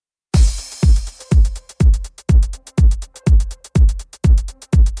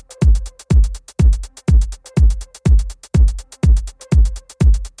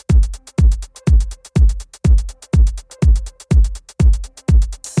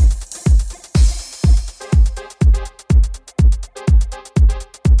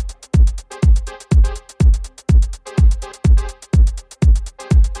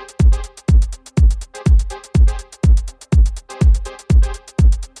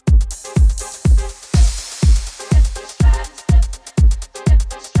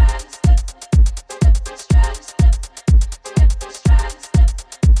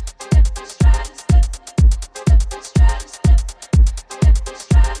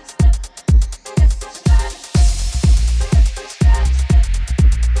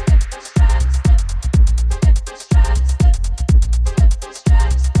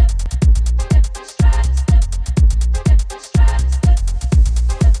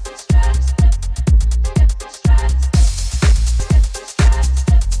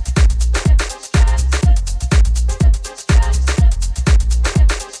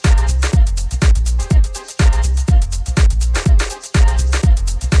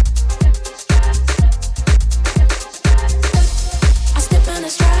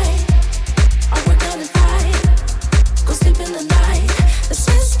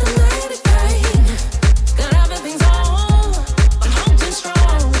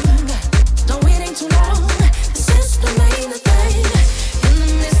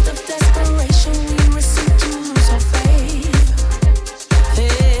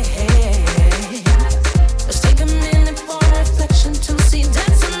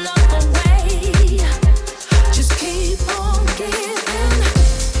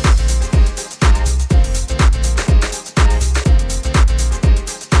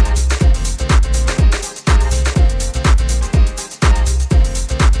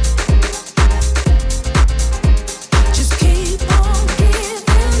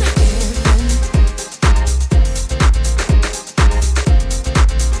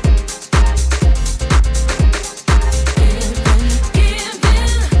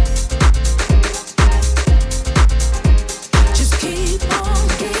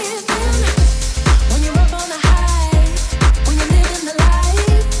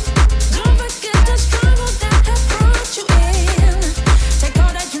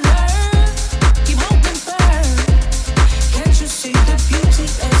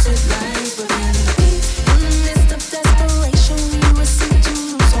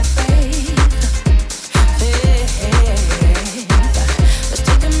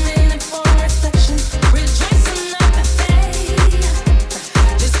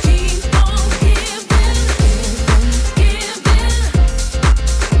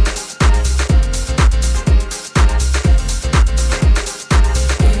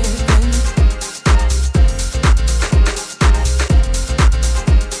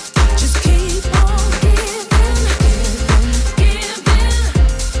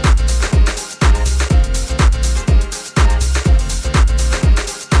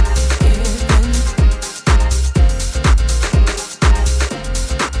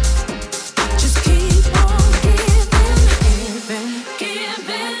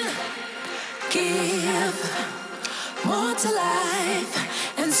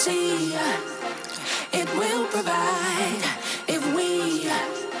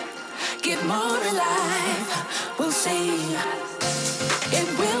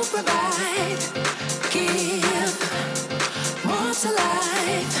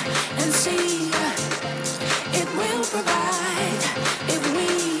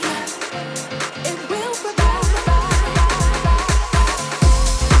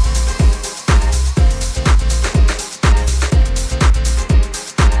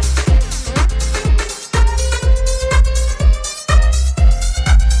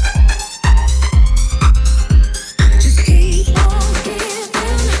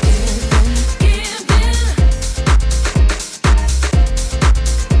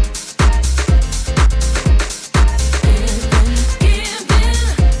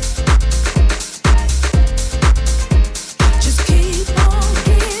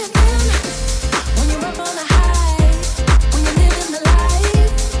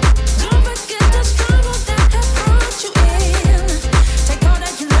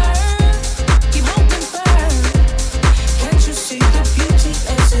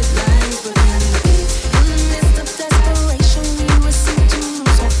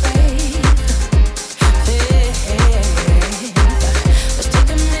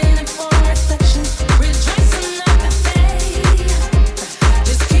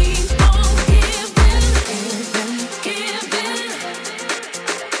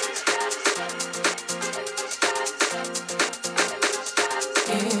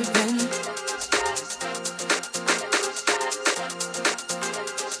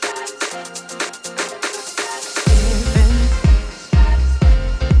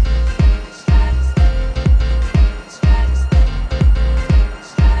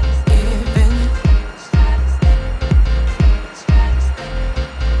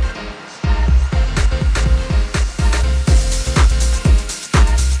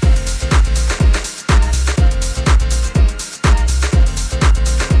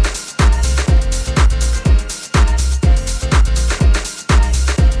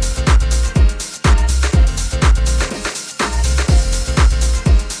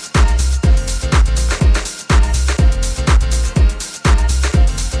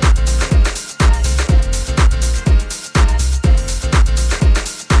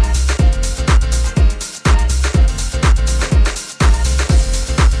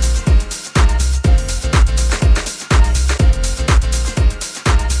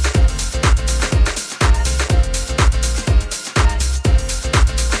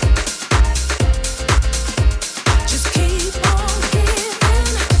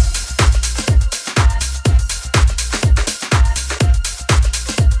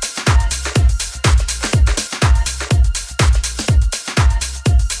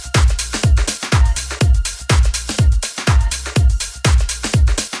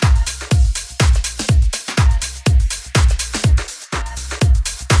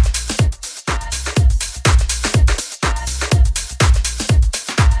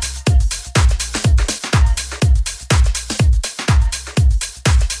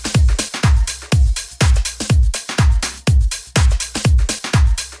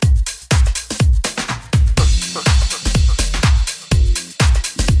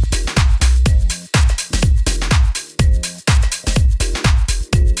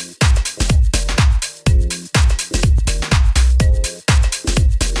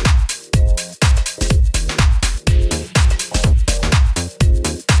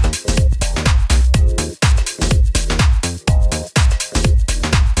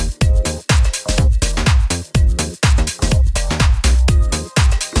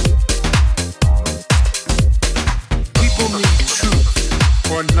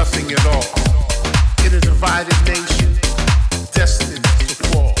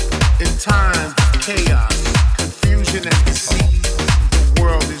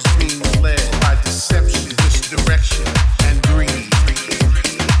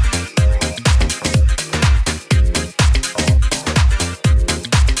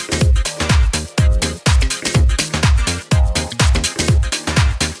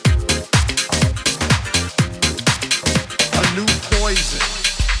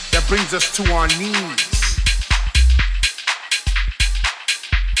brings us to our knees.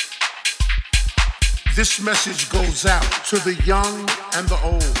 This message goes out to the young and the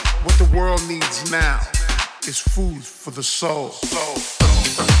old. What the world needs now is food for the soul.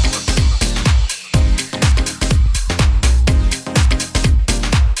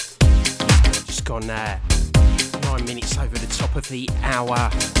 Just gone 9 minutes over the top of the hour.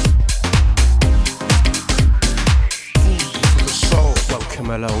 Food for the soul.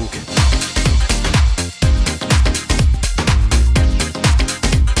 Welcome along.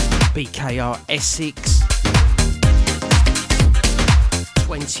 BKR Essex,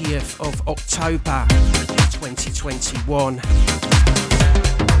 20th of October 2021.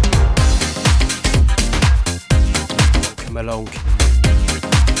 Welcome along.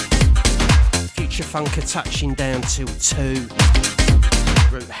 Future Funker touching down till 2.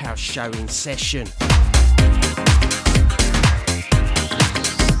 Root House show in session.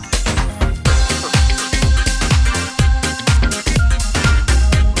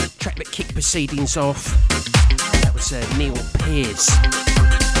 Track that kicked proceedings off. That was Neil Pearce.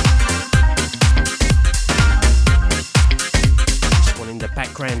 This one in the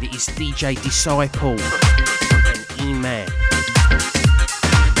background is DJ Disciple and E-Man.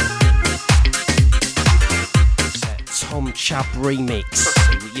 It's a Tom Chubb remix.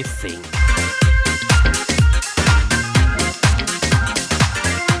 See what you think.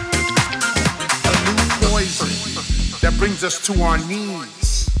 A new poison that brings us to our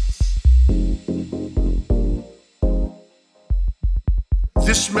knees.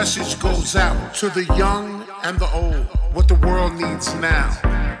 This message goes out to the young and the old. What the world needs now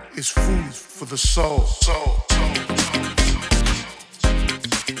is food for the soul.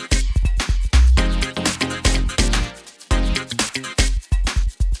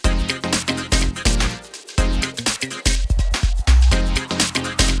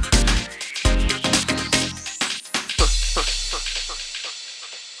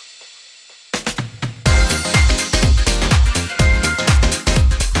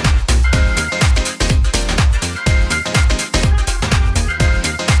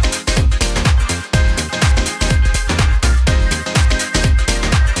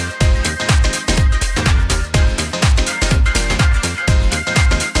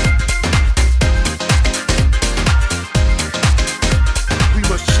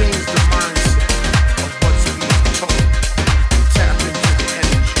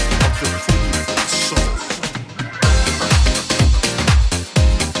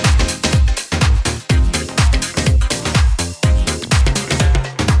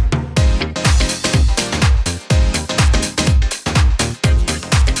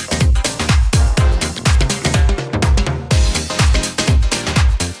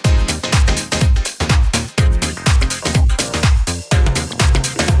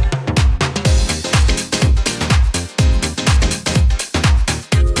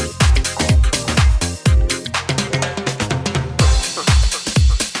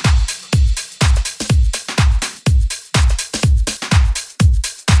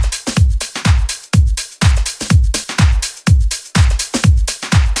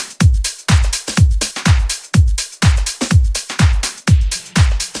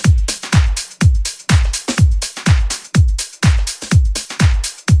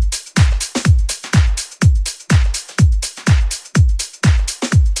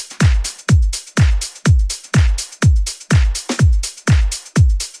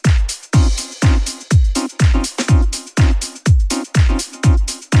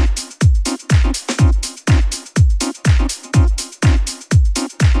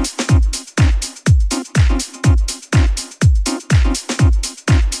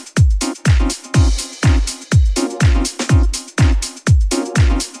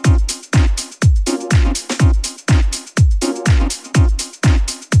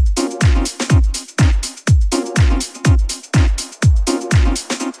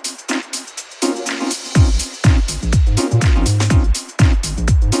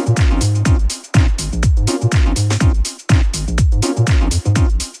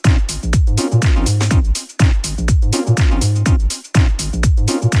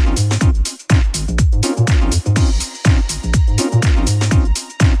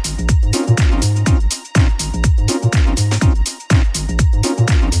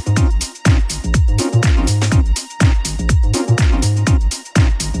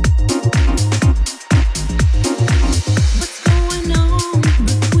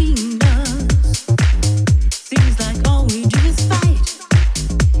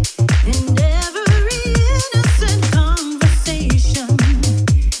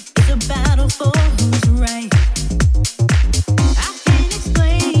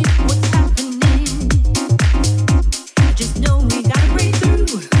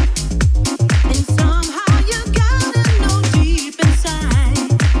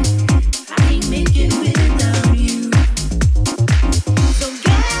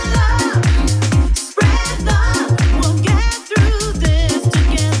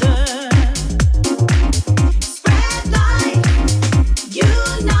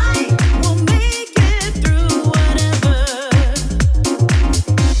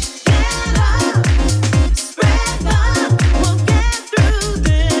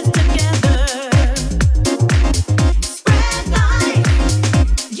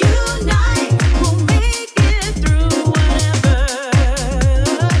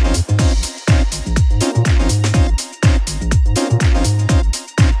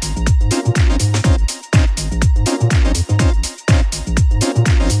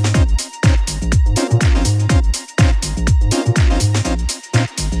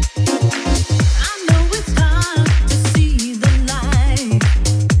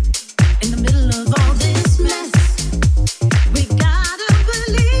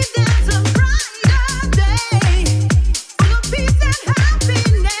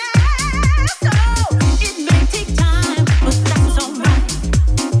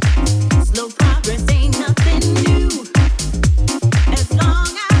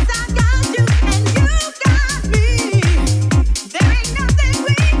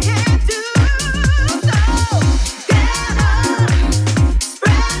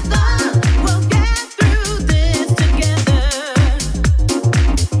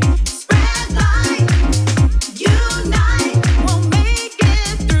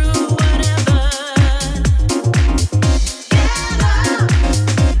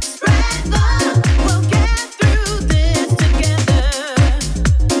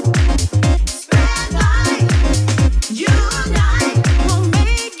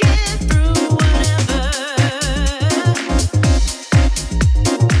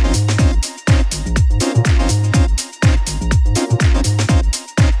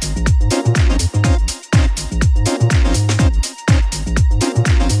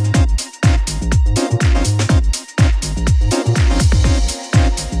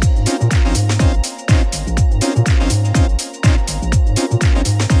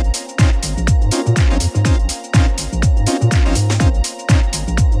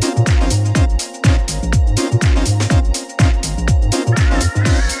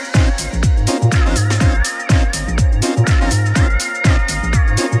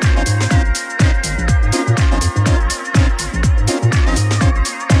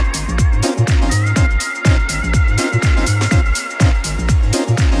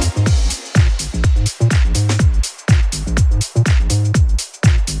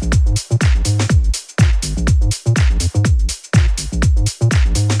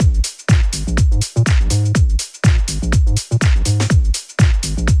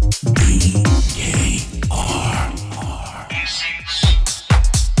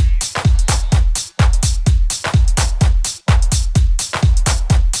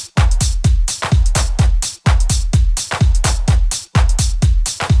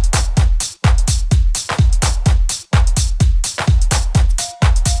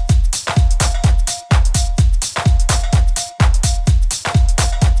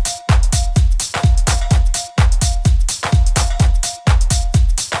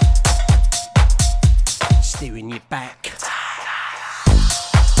 steering you back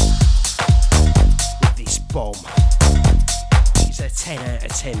with this bomb. It's a 10 out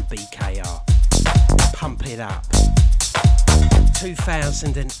of 10 BKR. Pump it up.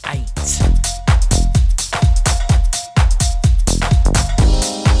 2008.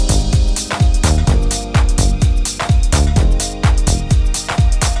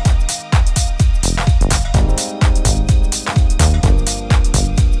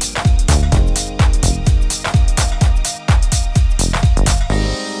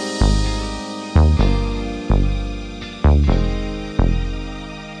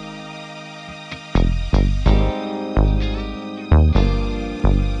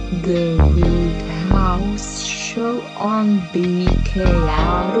 The Roadhouse Show on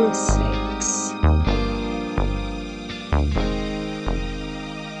BKR Essex.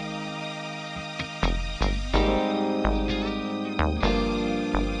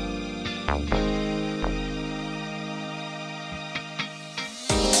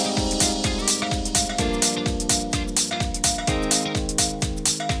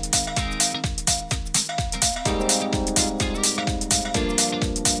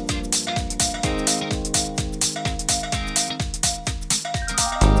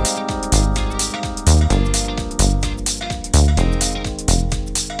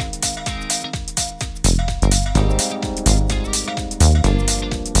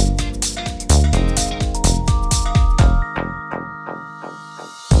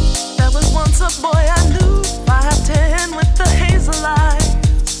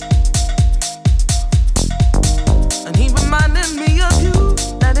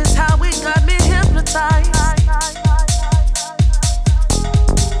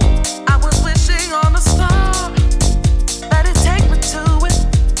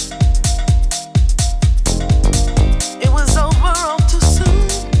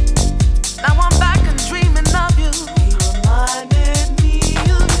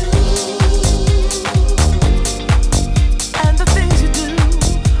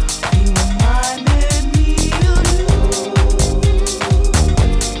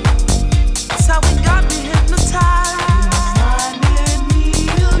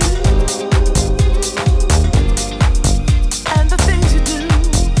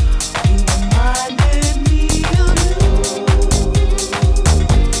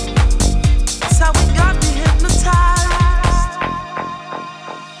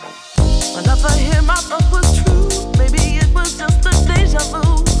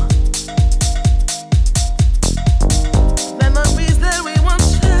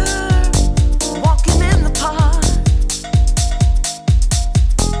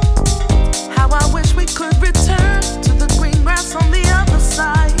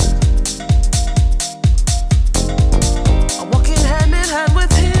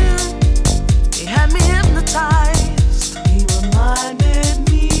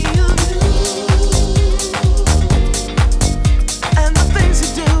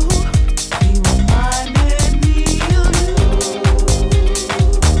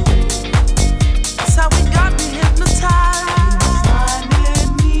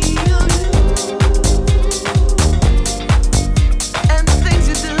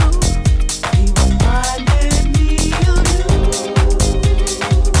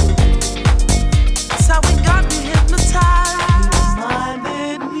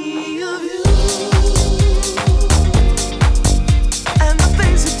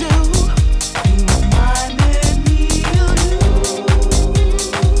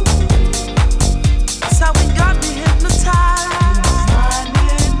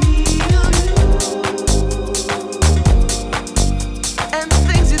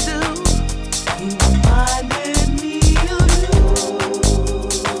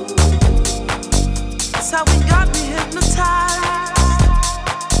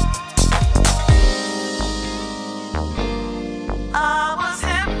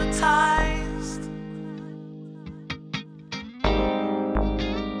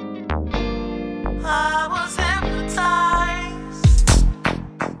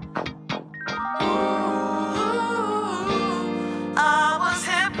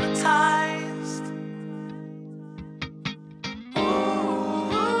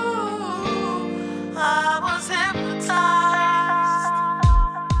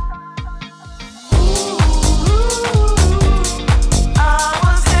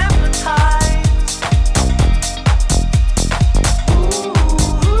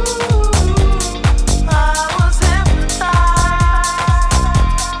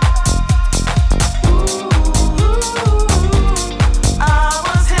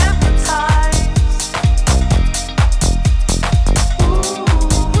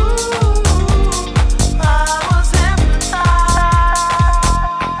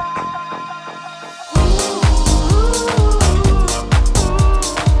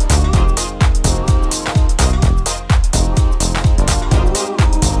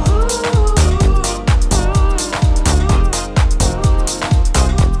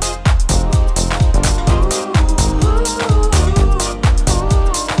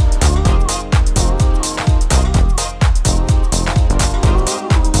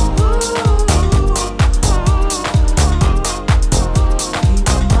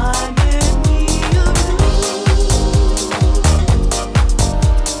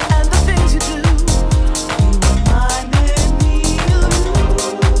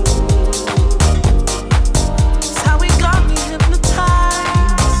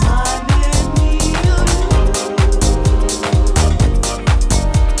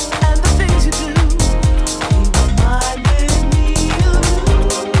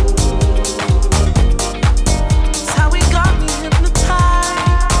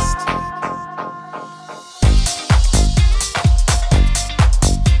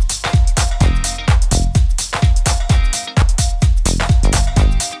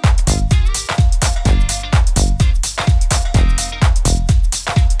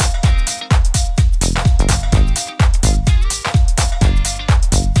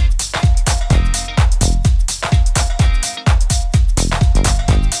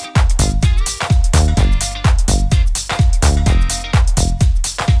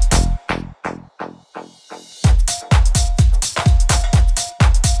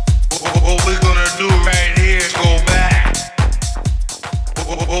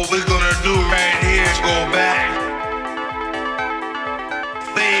 What we're gonna do right here is go back,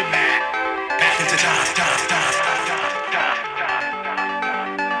 way back into time.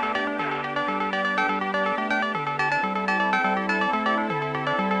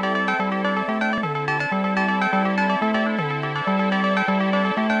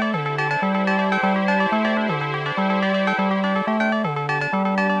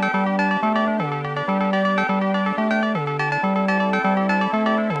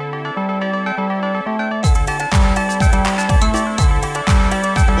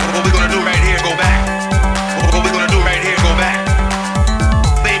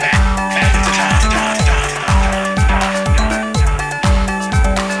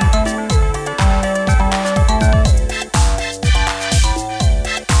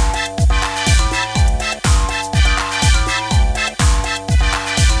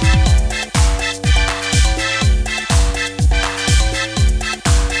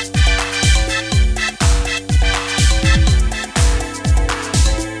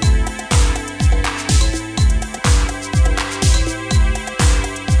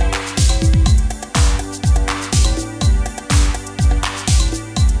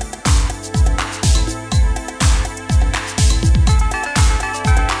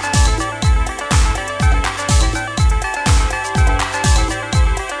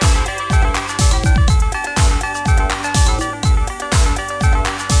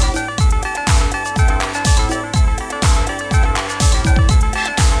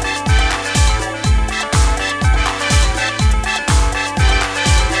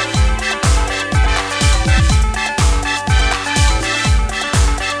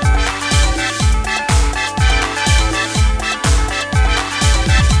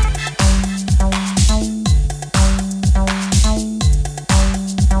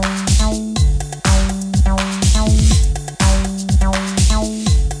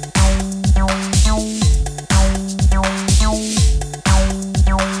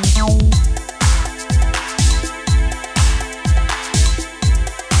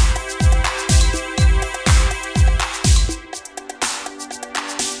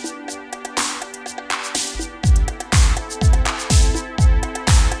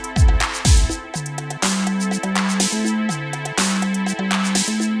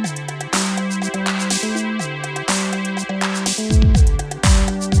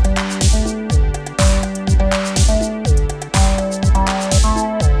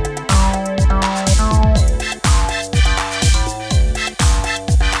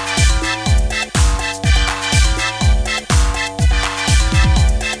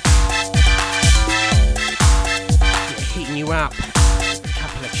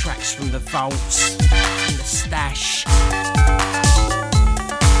 vaults in the stash.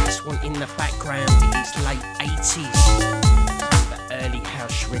 This one in the background is late 80s, some of the early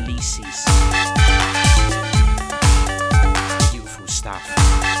house releases. Beautiful stuff.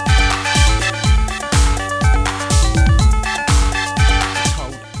 It's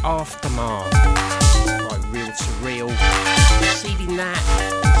called Aftermath by Real to Real. Preceding that,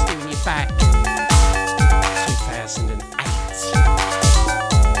 Still in Your Back, 2008.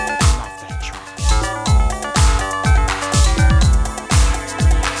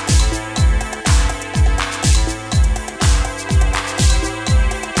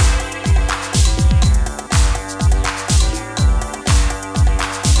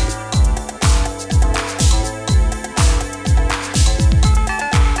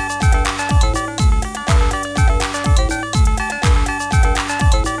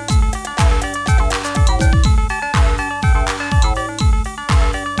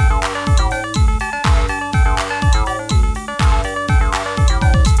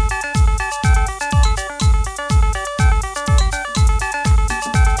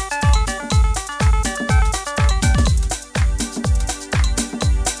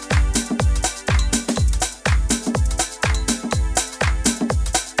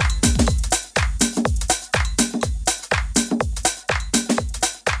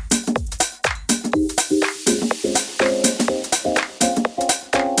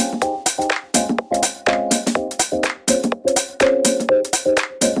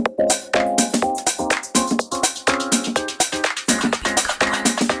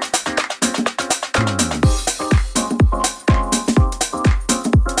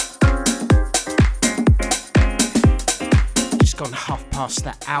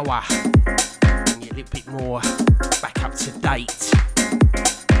 Hour, and you're a little bit more back up to date.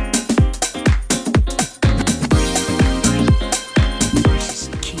 This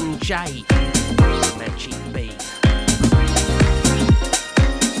is King J, Magic B,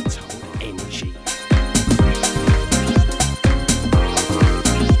 Total Energy.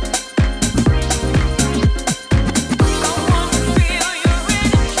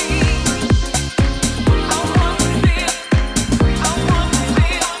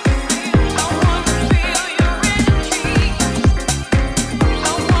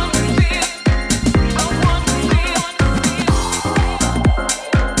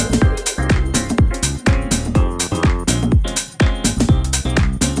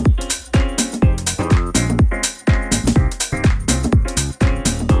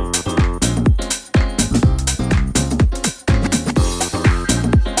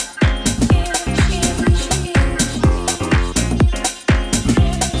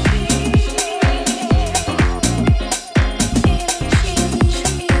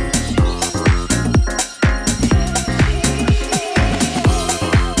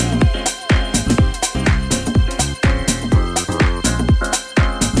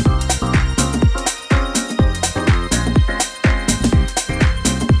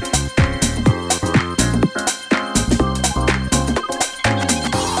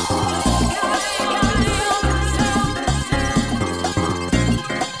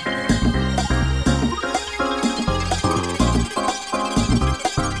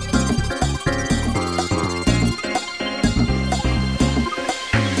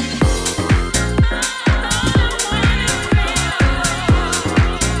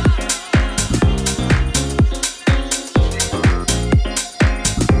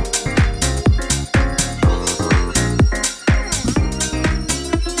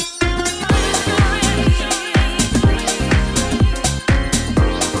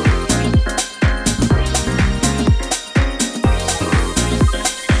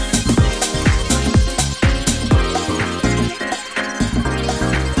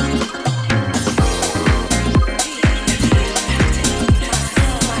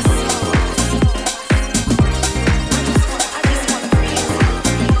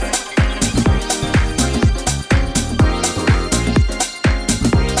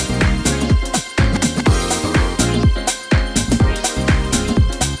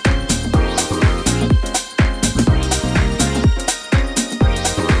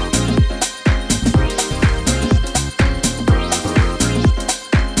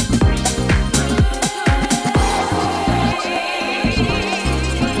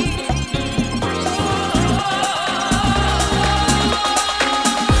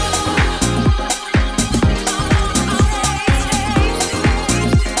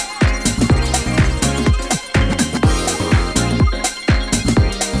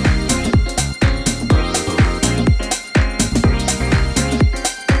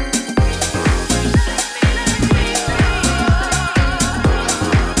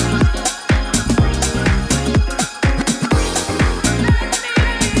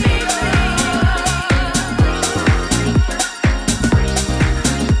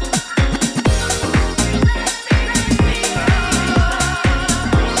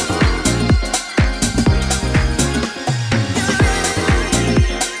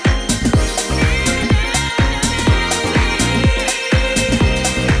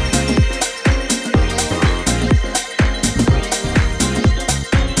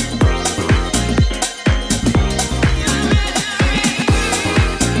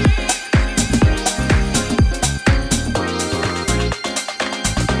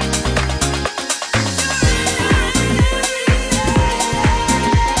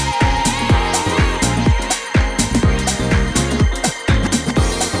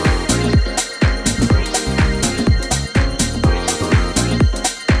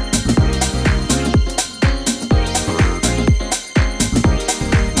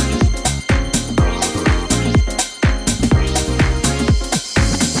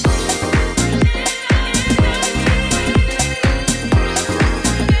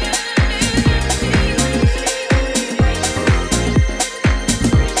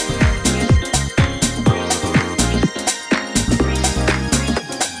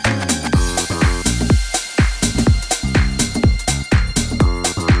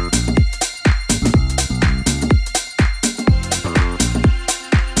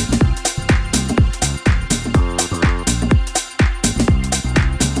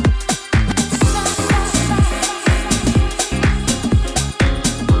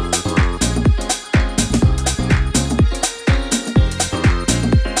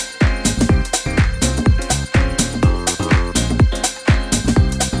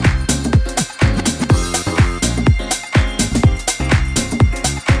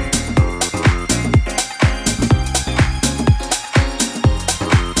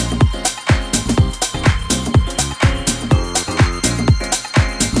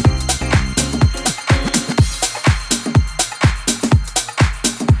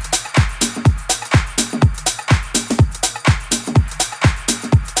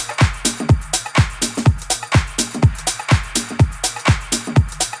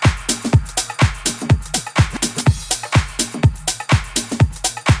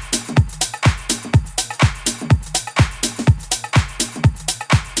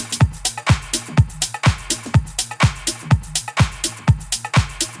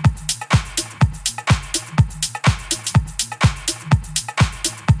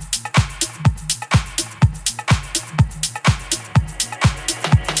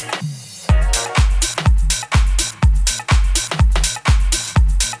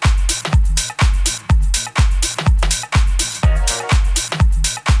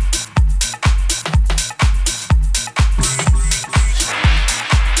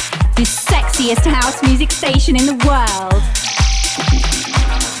 sexiest house music station in the world.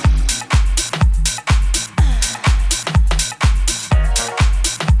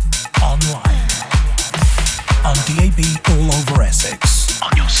 Online, on DAB all over Essex,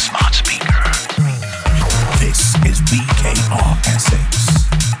 on your smart speaker. This is BKR Essex.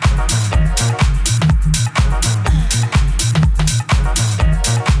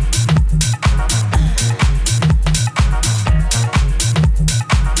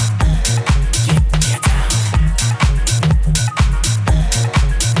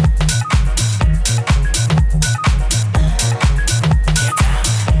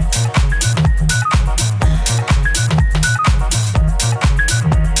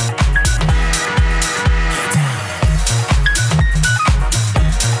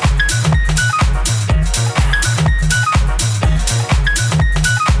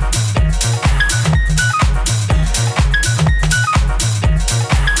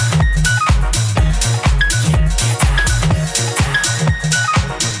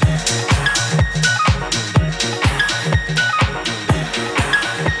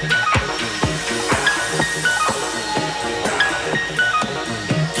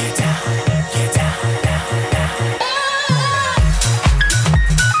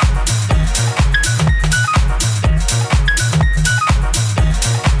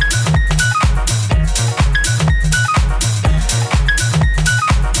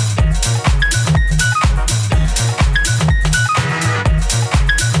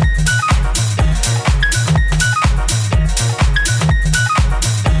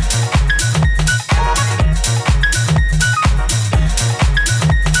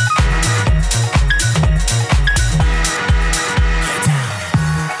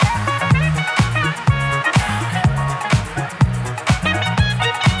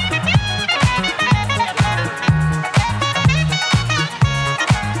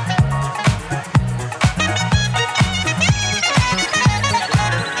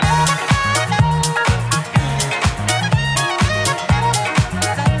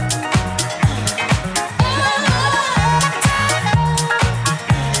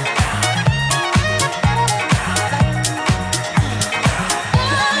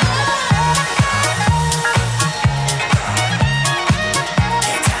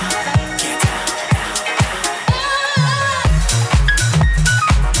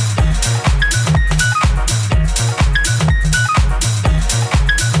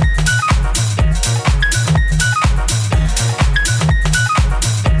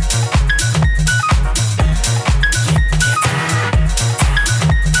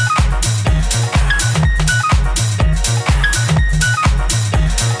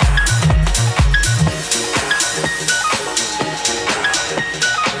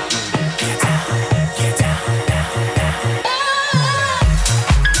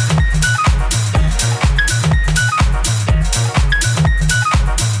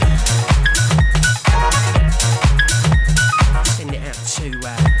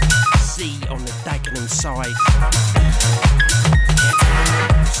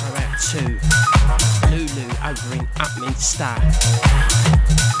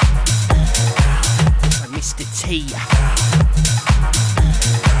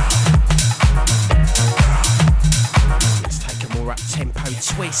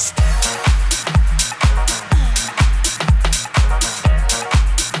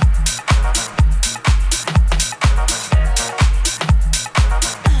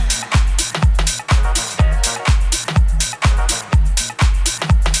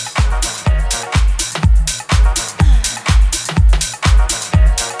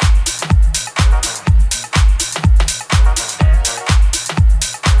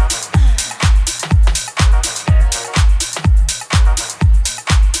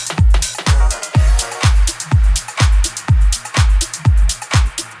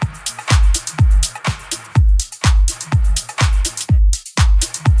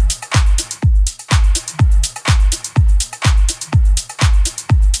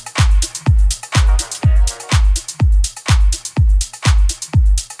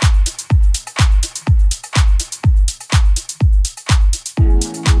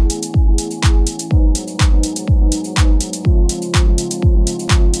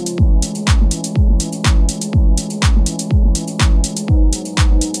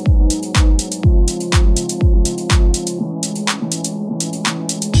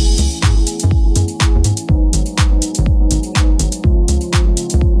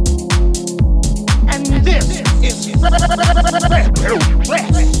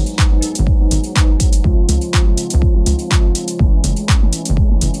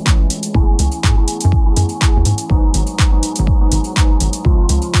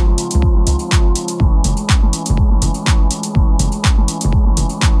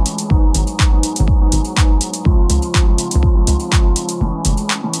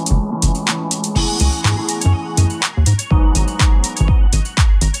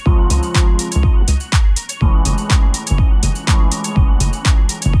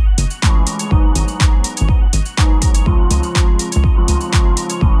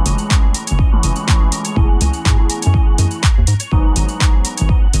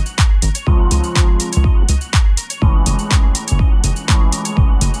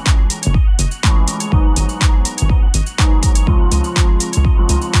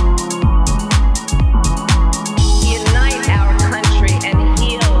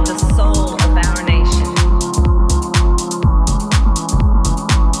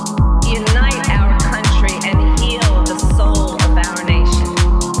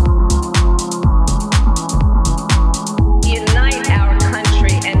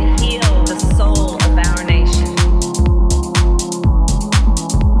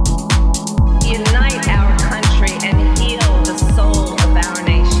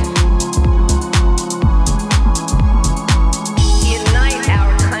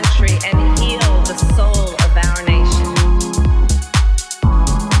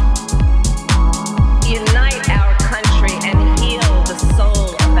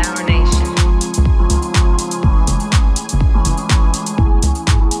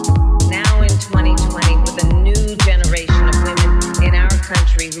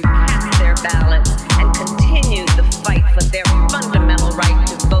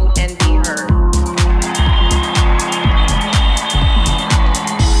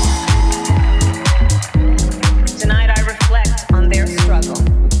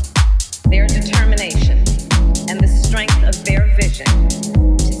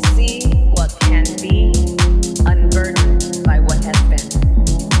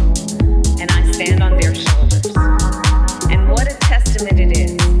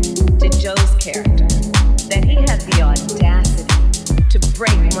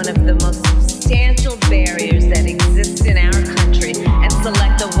 one of the most substantial barriers that exist in our country and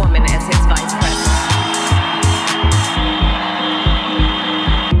select a woman as his vice president.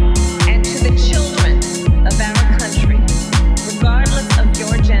 And to the children of our country, regardless of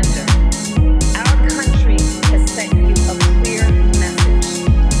your gender, our country has sent you a clear message.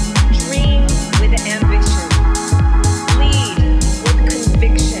 Dream with ambition, lead with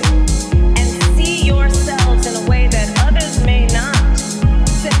conviction, and see yourselves in a way that others may not,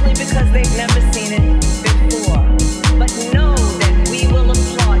 simply because they've never seen it before. But know that we will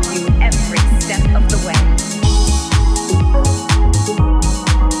applaud you every step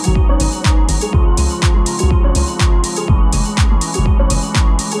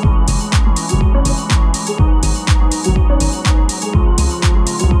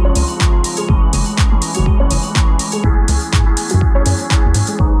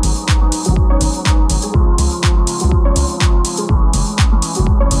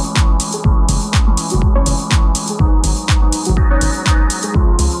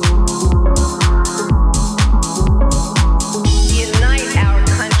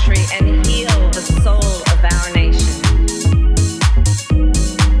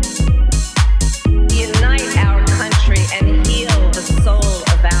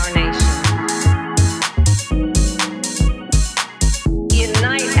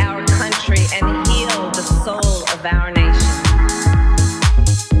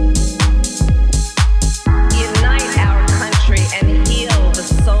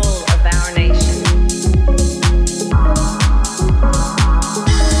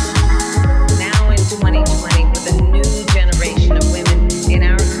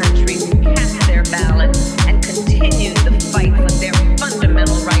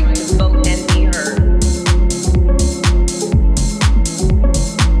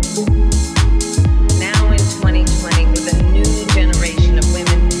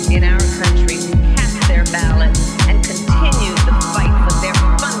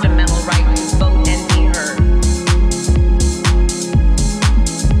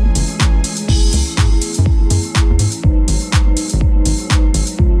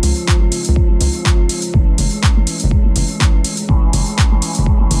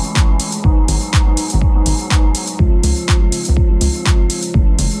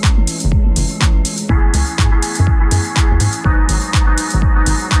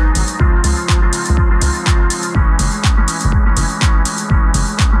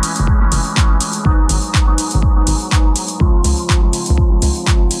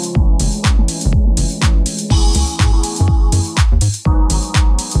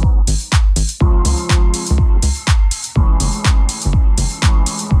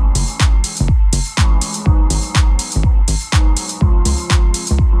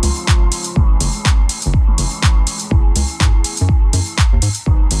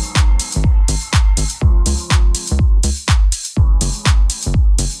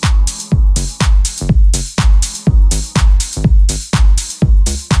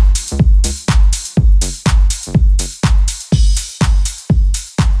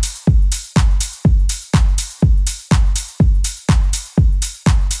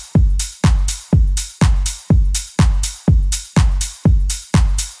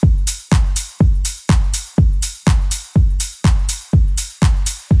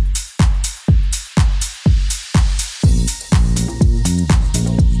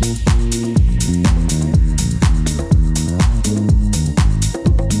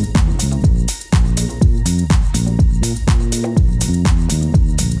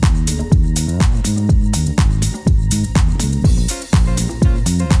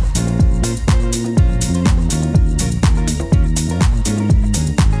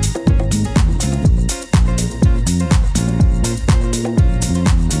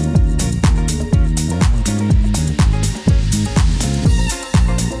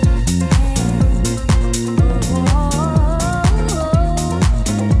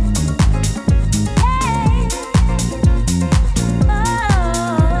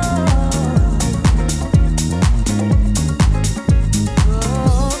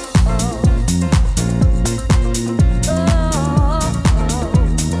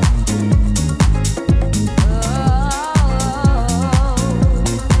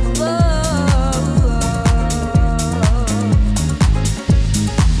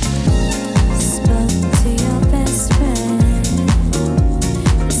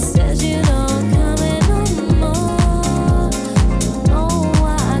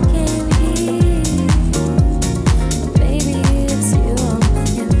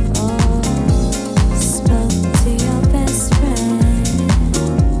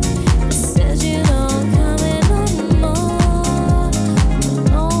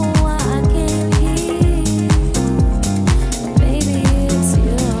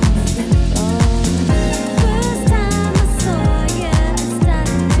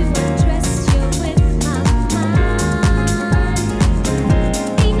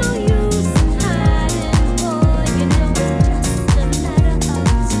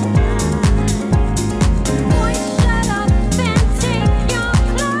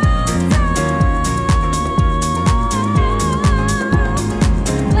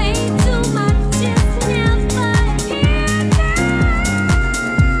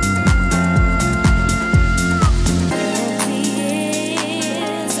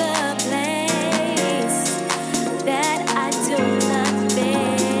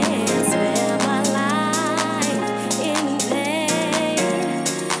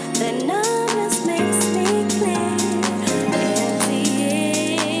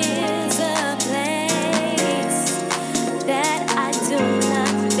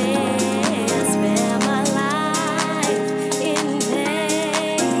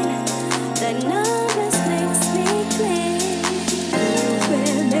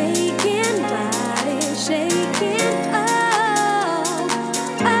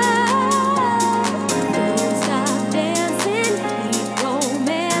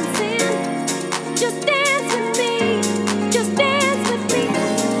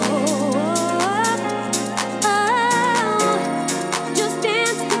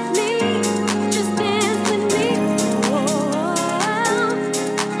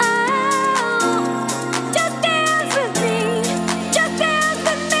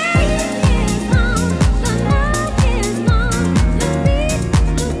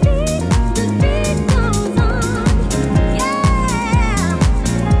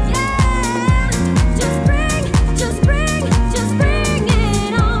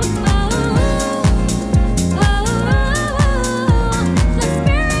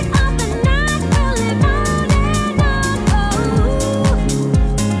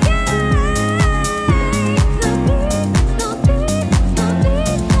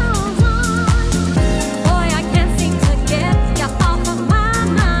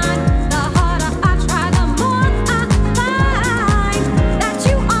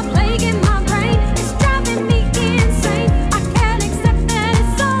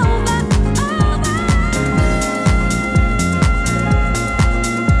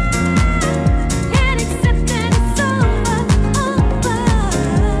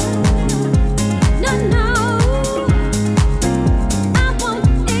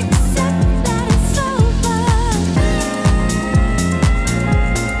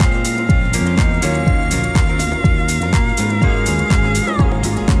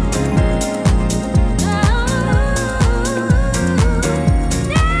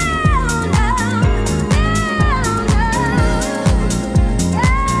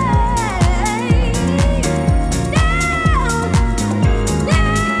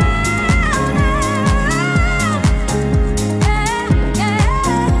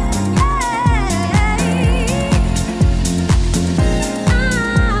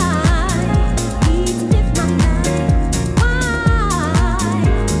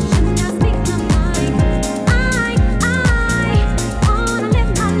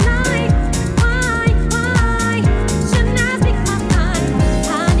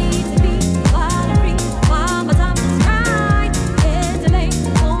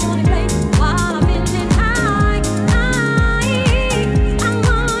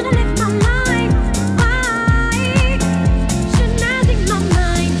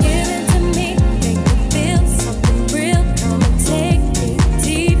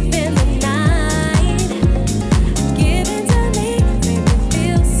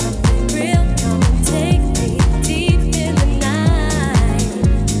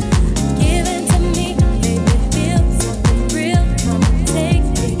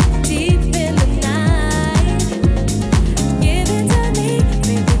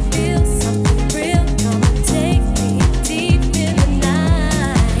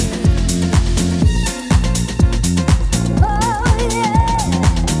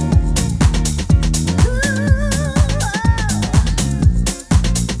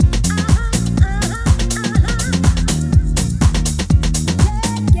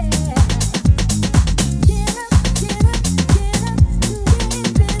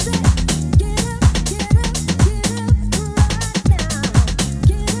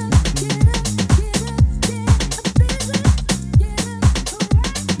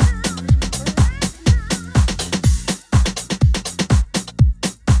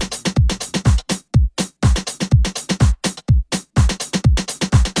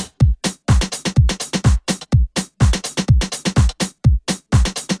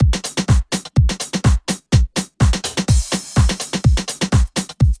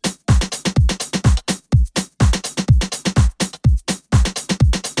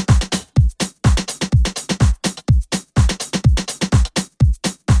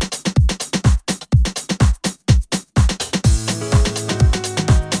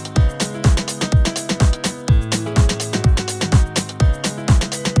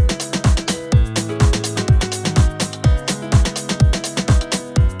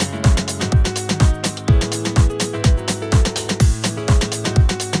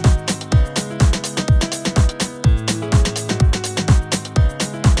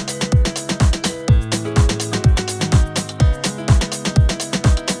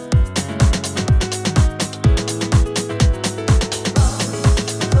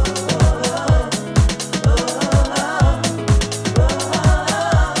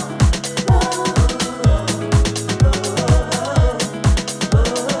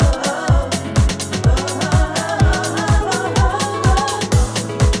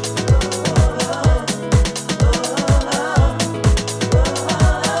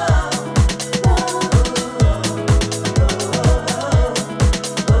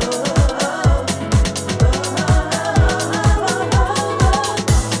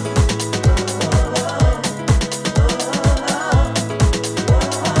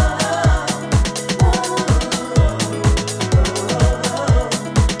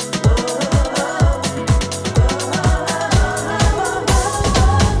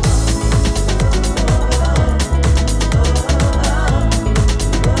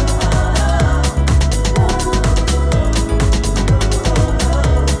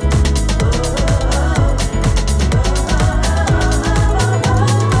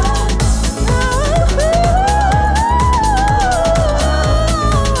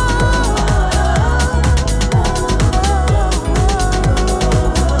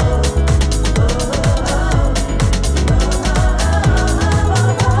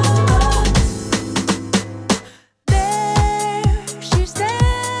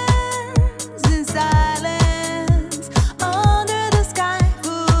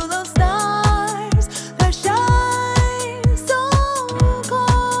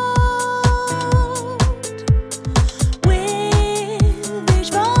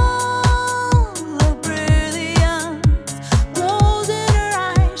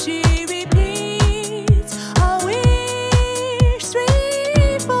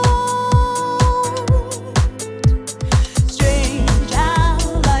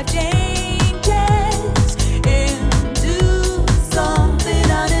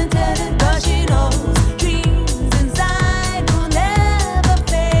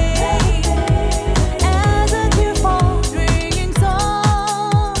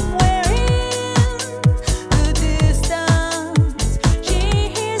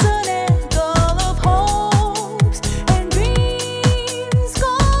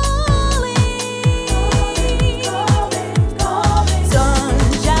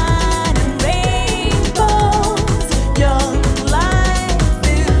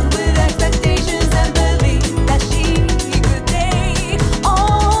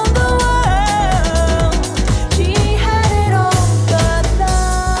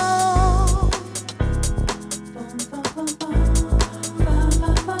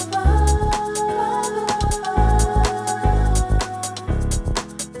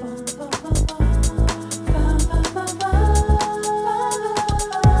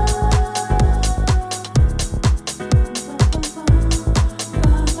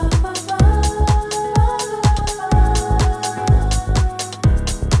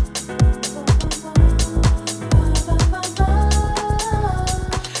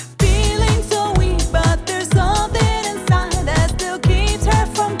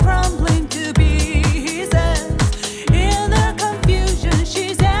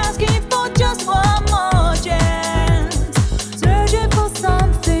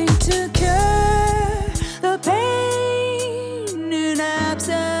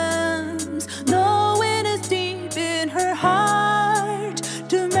absence, knowing it's deep in her heart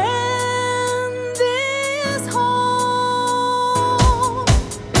to mend this home.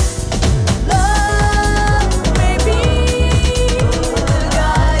 Love may be the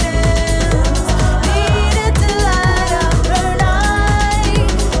guidance needed to light up her night,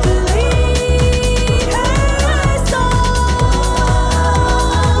 to lead her soul.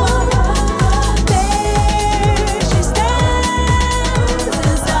 There she stands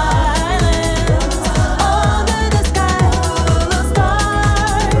in silence under the sky full of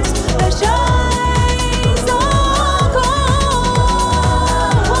stars that shine so cold.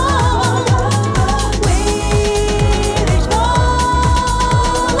 With each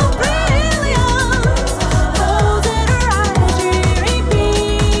fall of brilliance, those in her eyes she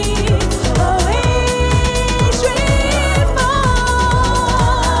repeats a wish we fall.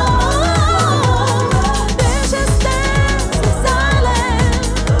 There she stands in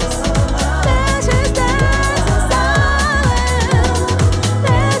silence. There she stands in silence.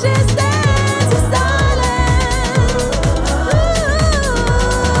 There she stands in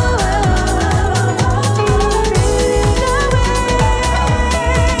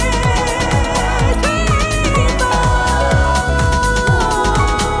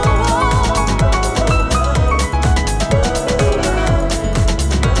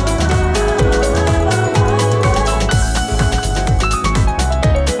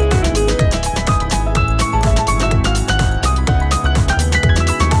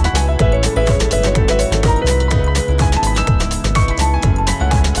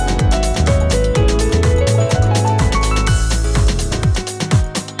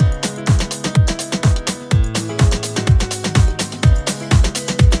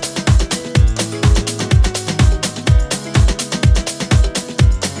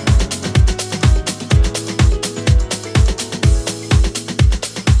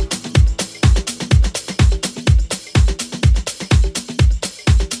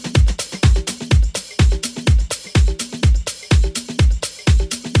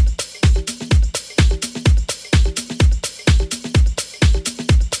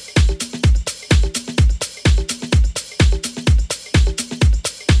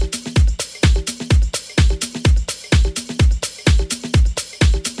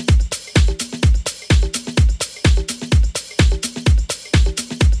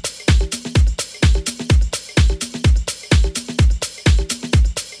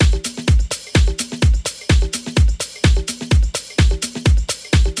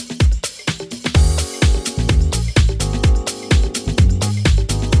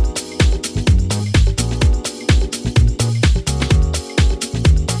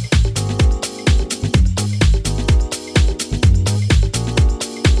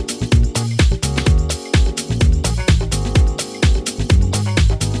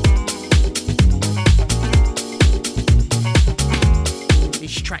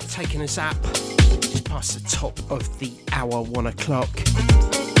This track taking us up just past the top of the hour, 1 o'clock,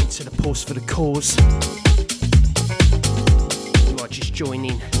 into the pause for the cause. You are just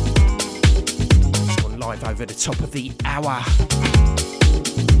joining. It's gone live over the top of the hour.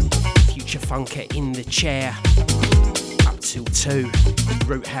 Future Funker in the chair up till 2.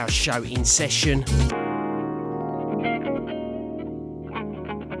 Root House show in session.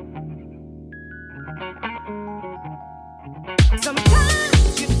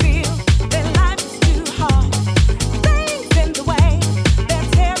 Sometimes you feel that life is too hard. Things in the way, they're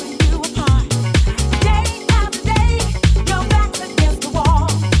tearing you apart. Day after day, your back's against the wall,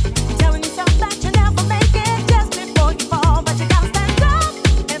 telling yourself that you never make it just before you fall. But you gotta stand up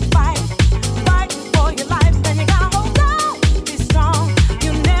and fight, fighting for your life. And you gotta hold on, be strong.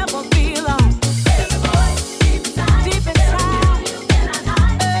 You'll never be alone.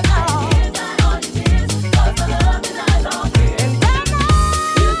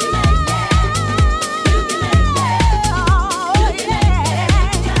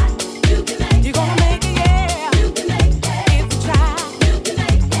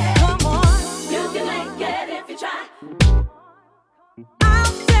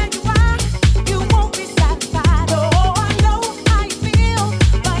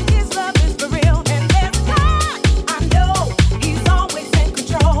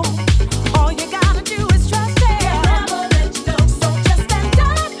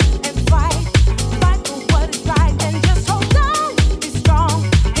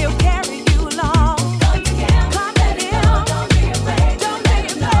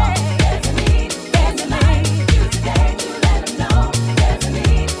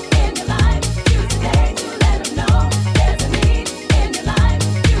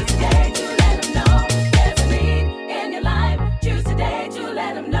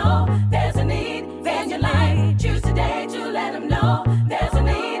 know there's a need in your life. Choose today to let them know there's a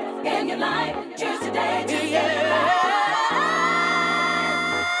need in your life. Choose today to let them know.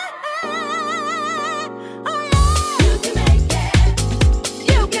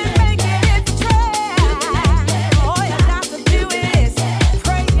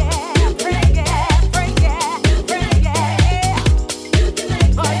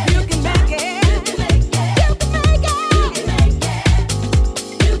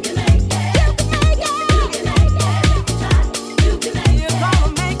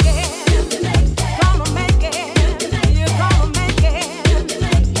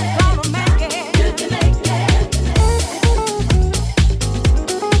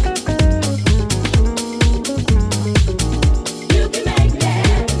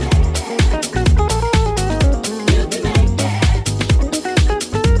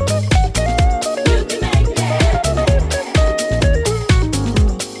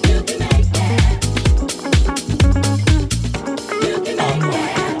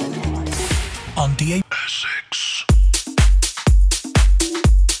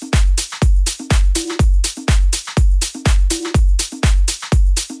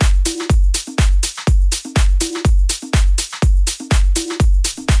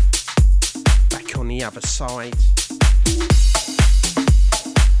 Other side.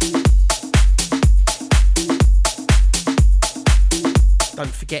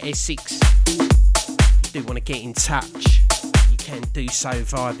 Don't forget Essex. If you do want to get in touch, you can do so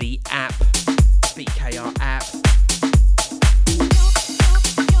via the app, BKR app.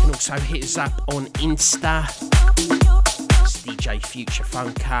 You can also hit us up on Insta. It's DJ Future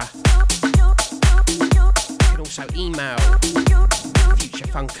Funker. You can also email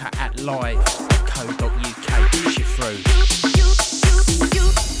futurefunker@live.co.uk. Push it through.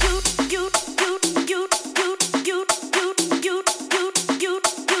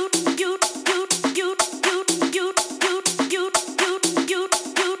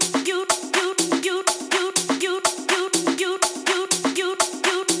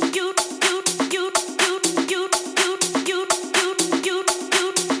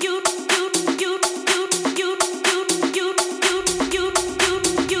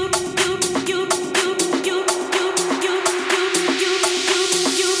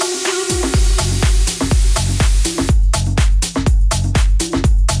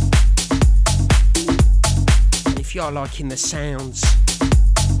 Liking the sounds,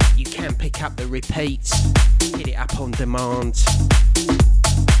 you can pick up the repeats, hit it up on demand.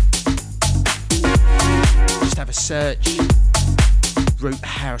 Just have a search, Root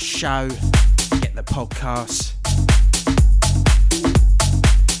House Show, get the podcast.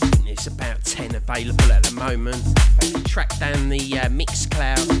 There's about 10 available at the moment. If you track down the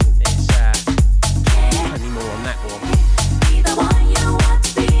Mixcloud, there's plenty more on that one. Be the one you want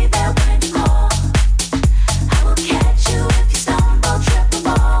to be there when you call. Catch you if you stumble, trip or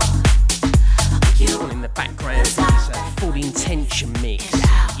fall. On in the background, it's a full intention mix.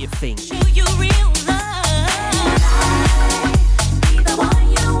 You think? Show you real love. Be the one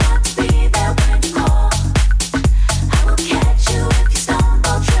you want to be there when you call. I will catch you if you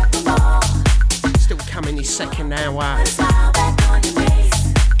stumble, trip or fall. Still coming this second hour. Smile back on your face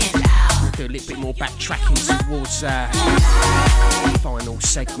and out. Do a little bit more backtracking towards the final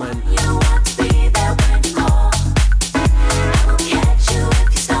segment. You want to be there when you call. Catch you if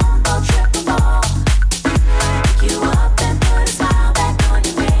you stumble, trip or fall. Pick you up and put a smile back on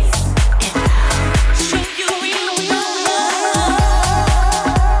your face. And I'll show you real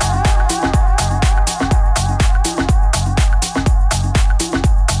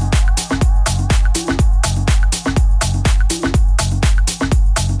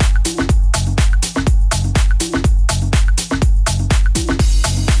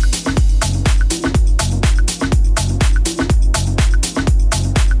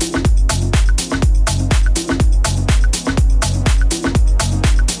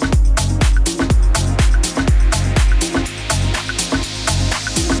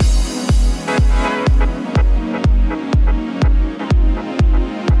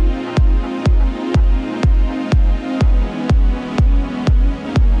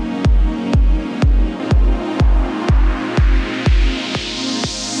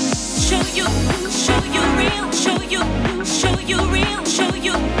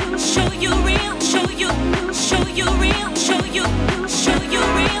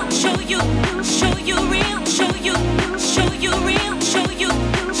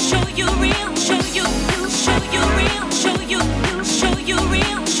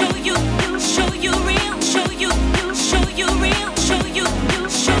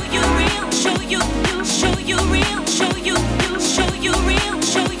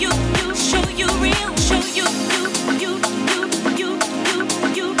show you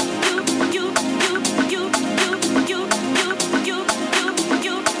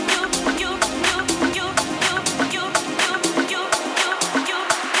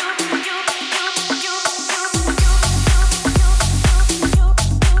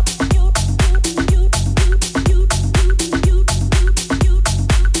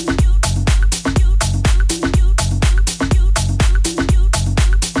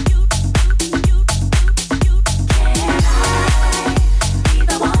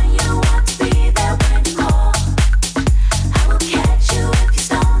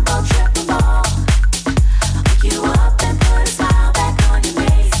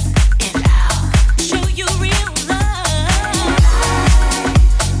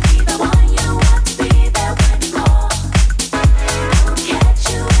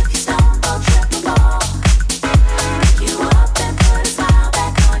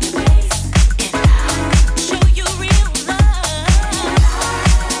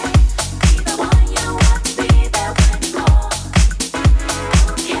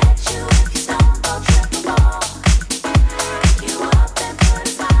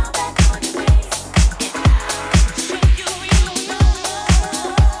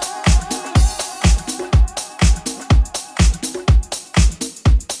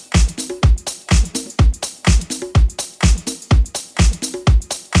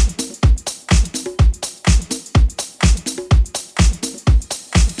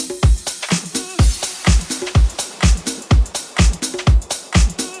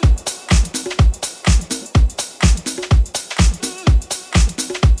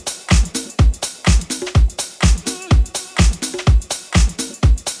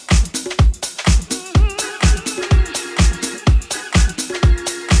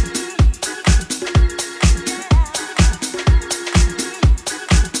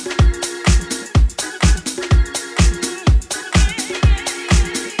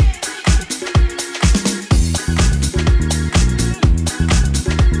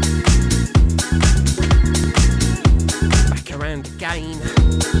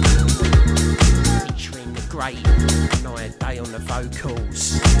featuring the great Naya Day on the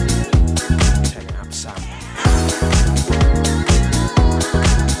vocals. Turn it up some.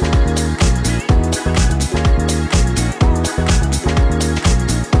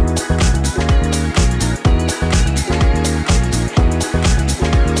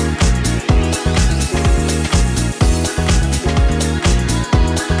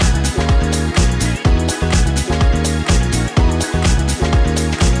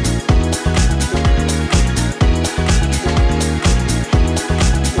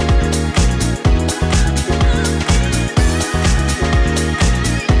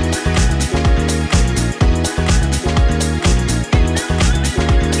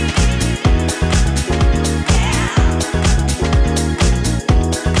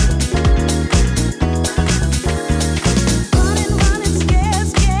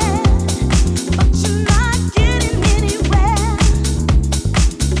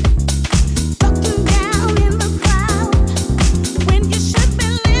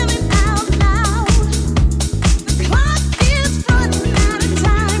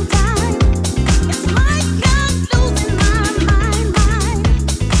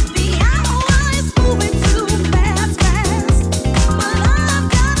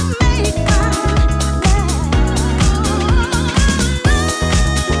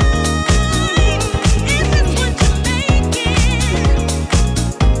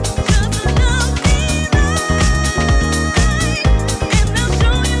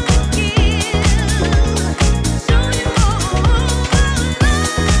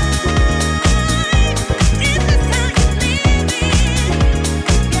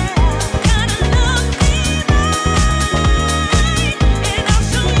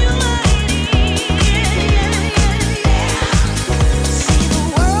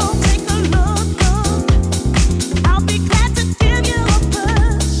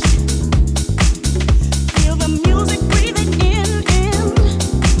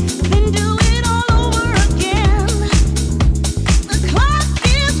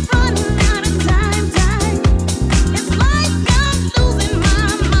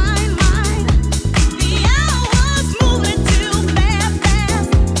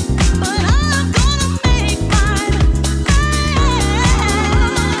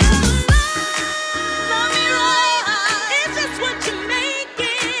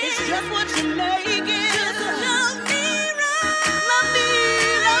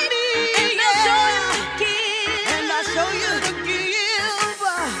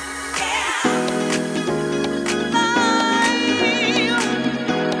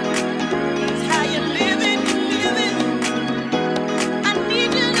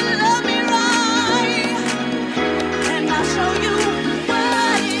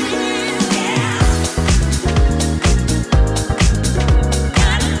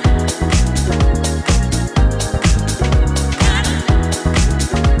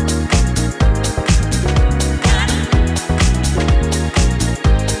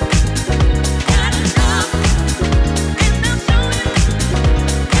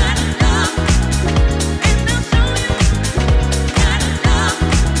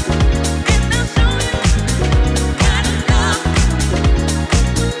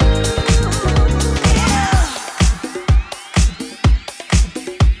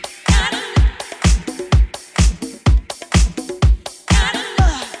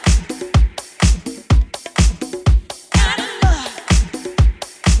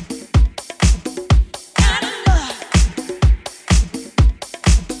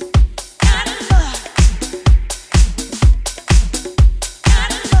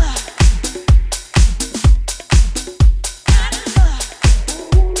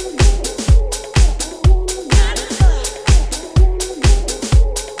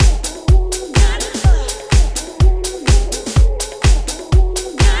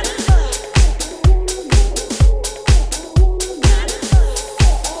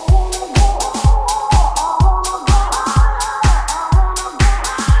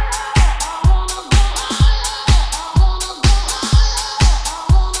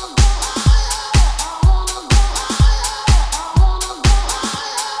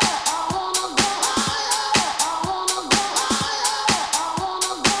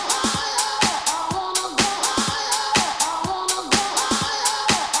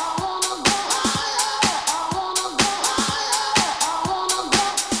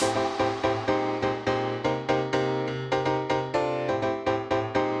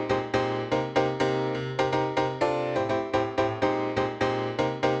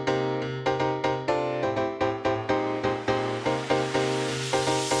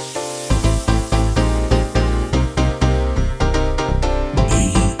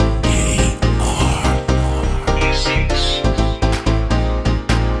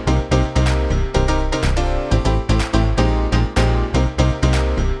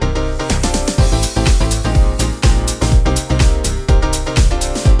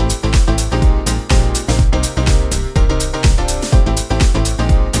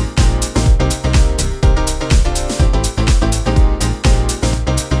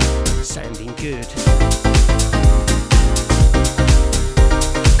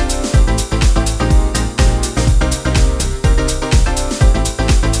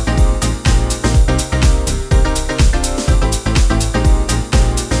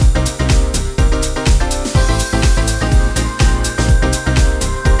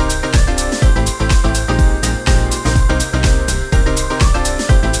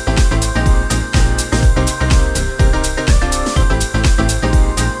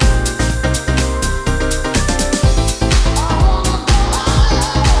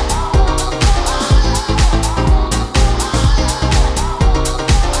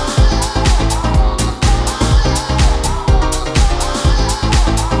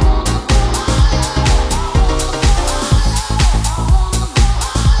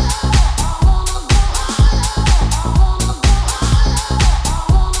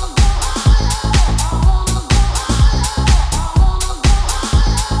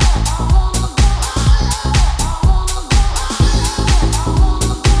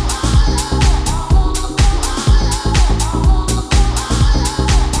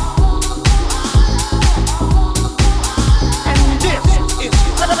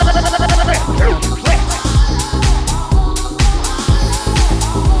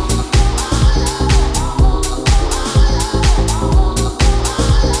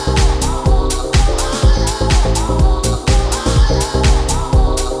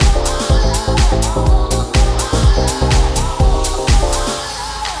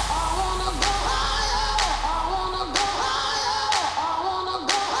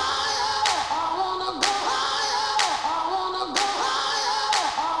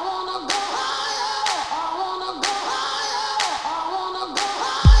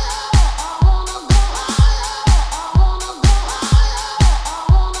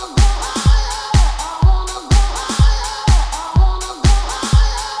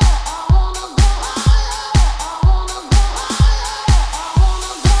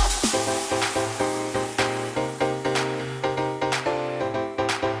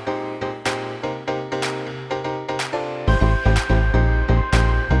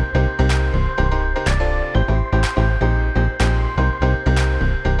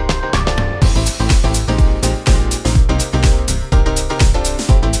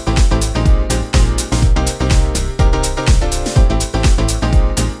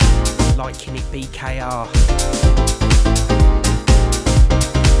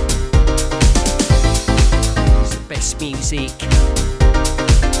 music.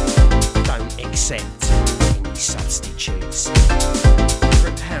 Don't accept any substitutes.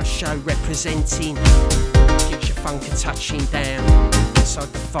 Group House Show representing Future Funk and touching down inside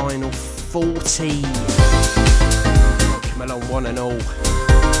the final 40. Welcome along one and all.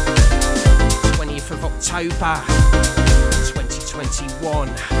 20th of October 2021.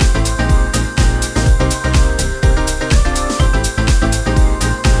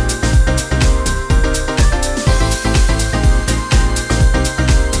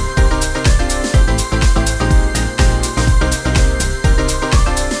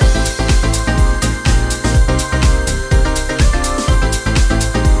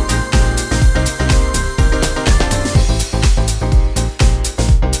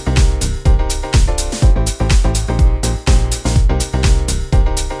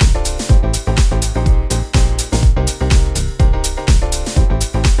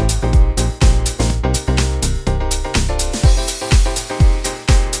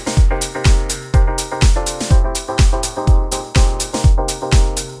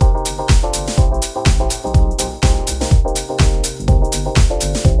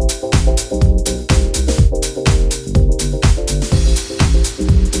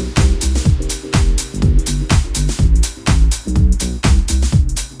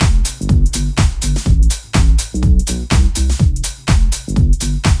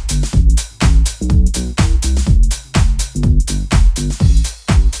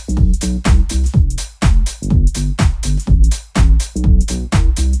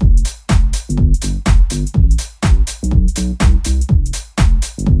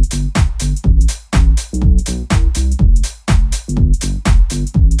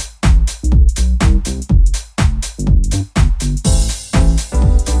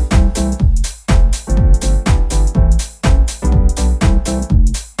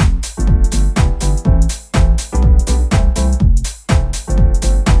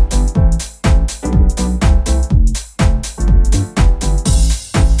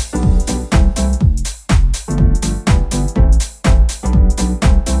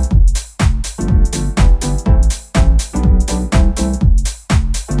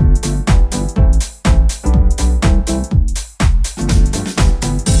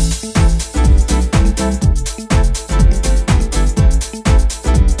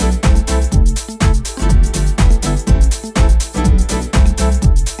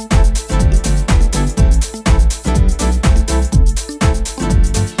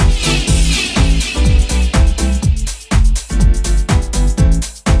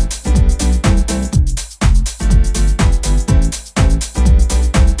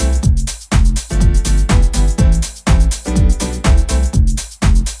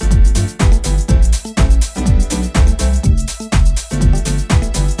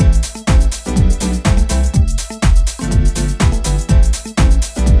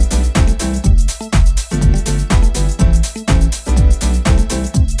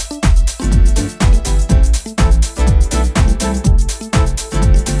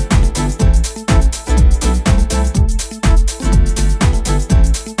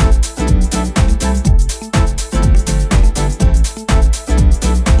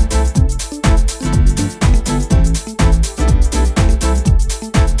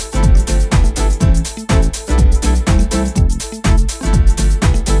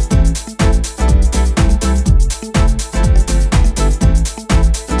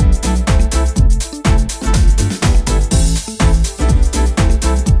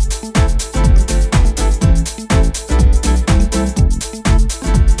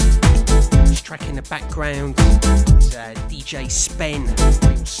 background is DJ Spen,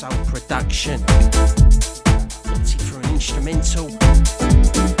 Real Soul Production. Opted for an instrumental.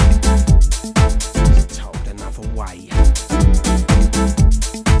 Told Another Way.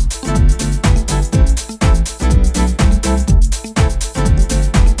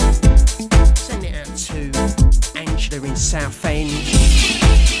 Send it out to Angela in Southend.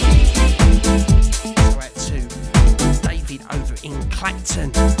 So out to David over in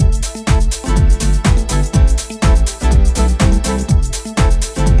Clacton.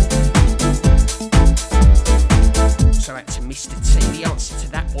 So out to Mr. T. The answer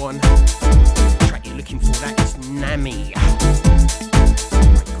to that one, the track you're looking for, that is Nami.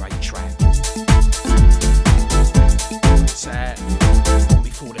 Great track. It's on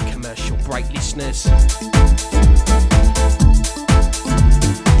before the commercial break, listeners.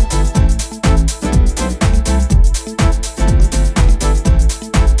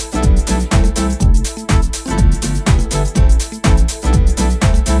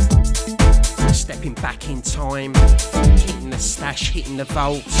 Stepping back in time, hitting the stash, hitting the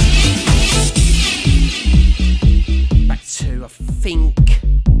vaults. to, I think,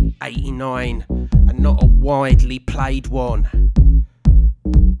 89, and not a widely played one,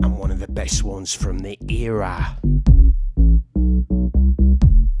 and one of the best ones from the era.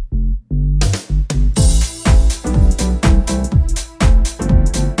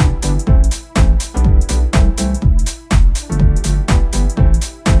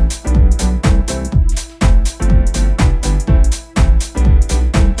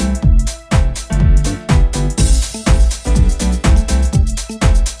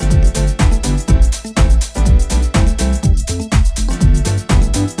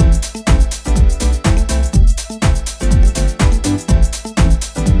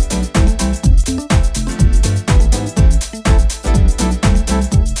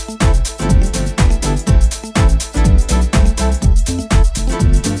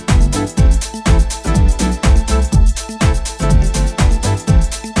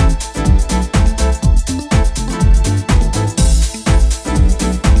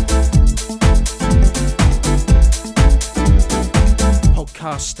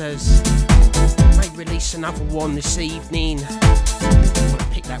 May release another one this evening. I'm gonna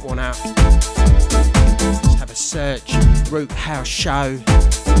pick that one up. Just have a search, Root House Show.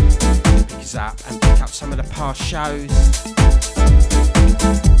 Pick us up and pick up some of the past shows.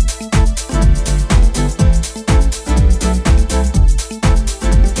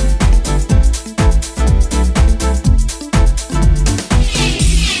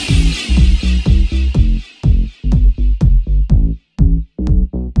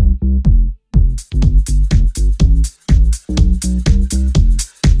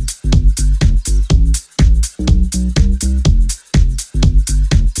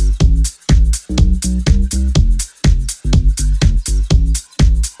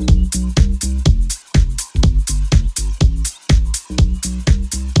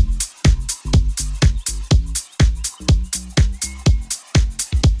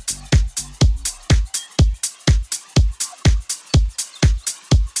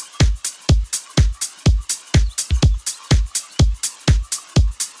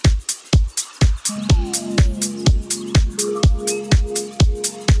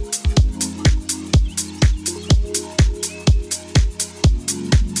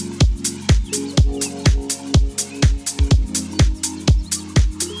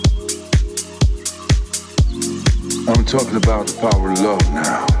 Talking about the power of love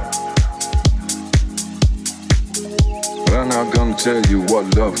now. But I'm not gonna tell you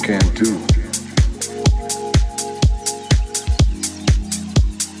what love can do.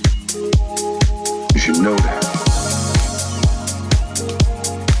 You should know that.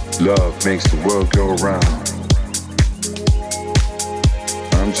 Love makes the world go around.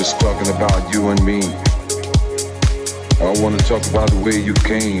 I'm just talking about you and me. I wanna talk about the way you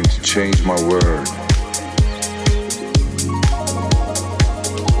came to change my world.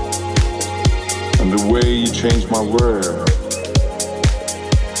 And the way you changed my world.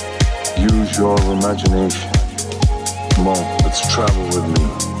 Use your imagination. Come on, let's travel with me.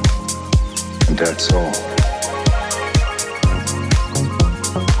 And that's all.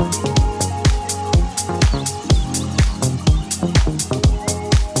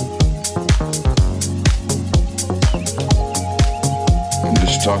 I'm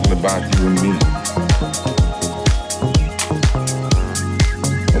just talking about you and me.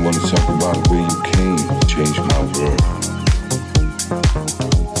 I want to talk about the way you came to change my world.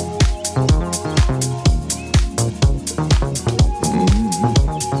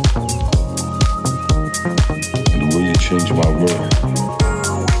 And the way you changed my world.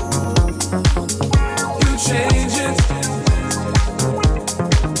 You change it.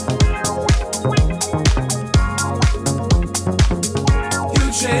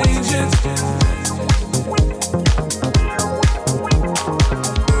 You change it.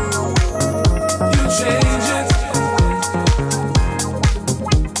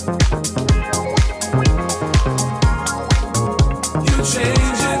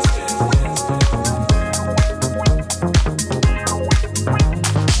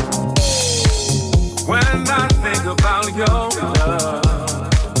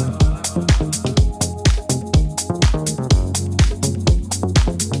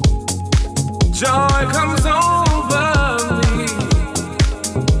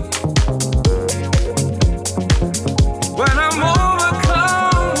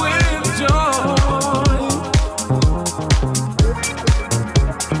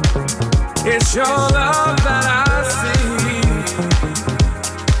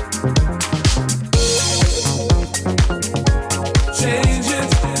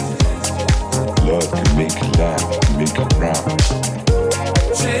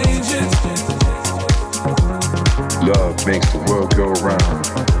 Love makes the world go around.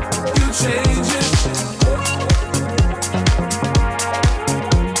 You change it.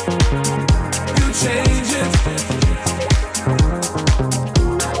 You change it.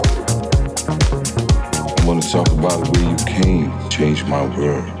 I want to talk about the way you came to change my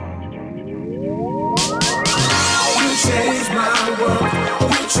world. You change my world.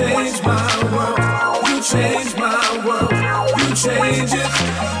 You change my world. You change my world. You change it.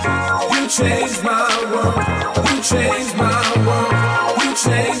 You change my world. You change my world. You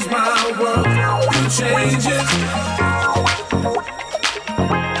change my world. You change it.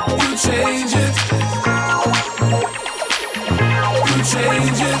 You change it. You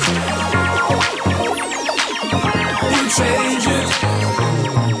change it. You change it.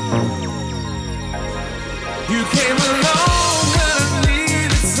 You came along when I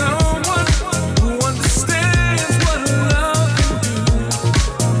needed someone who understands what love can do.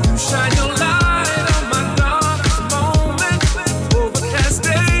 You shine your light on my darkest moment. Overcast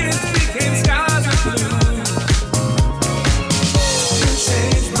days became skies of blue. You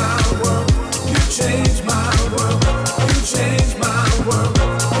changed my world. You changed my world. You changed my world.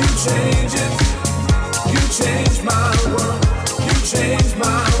 You change it. You changed my world. You changed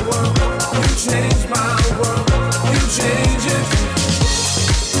my world. You changed my world. You change it.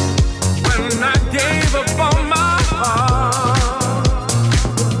 When I gave up on my heart,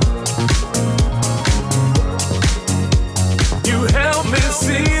 you helped me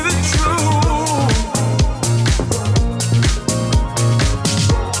see the truth.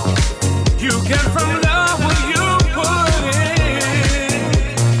 You get from love what you put in.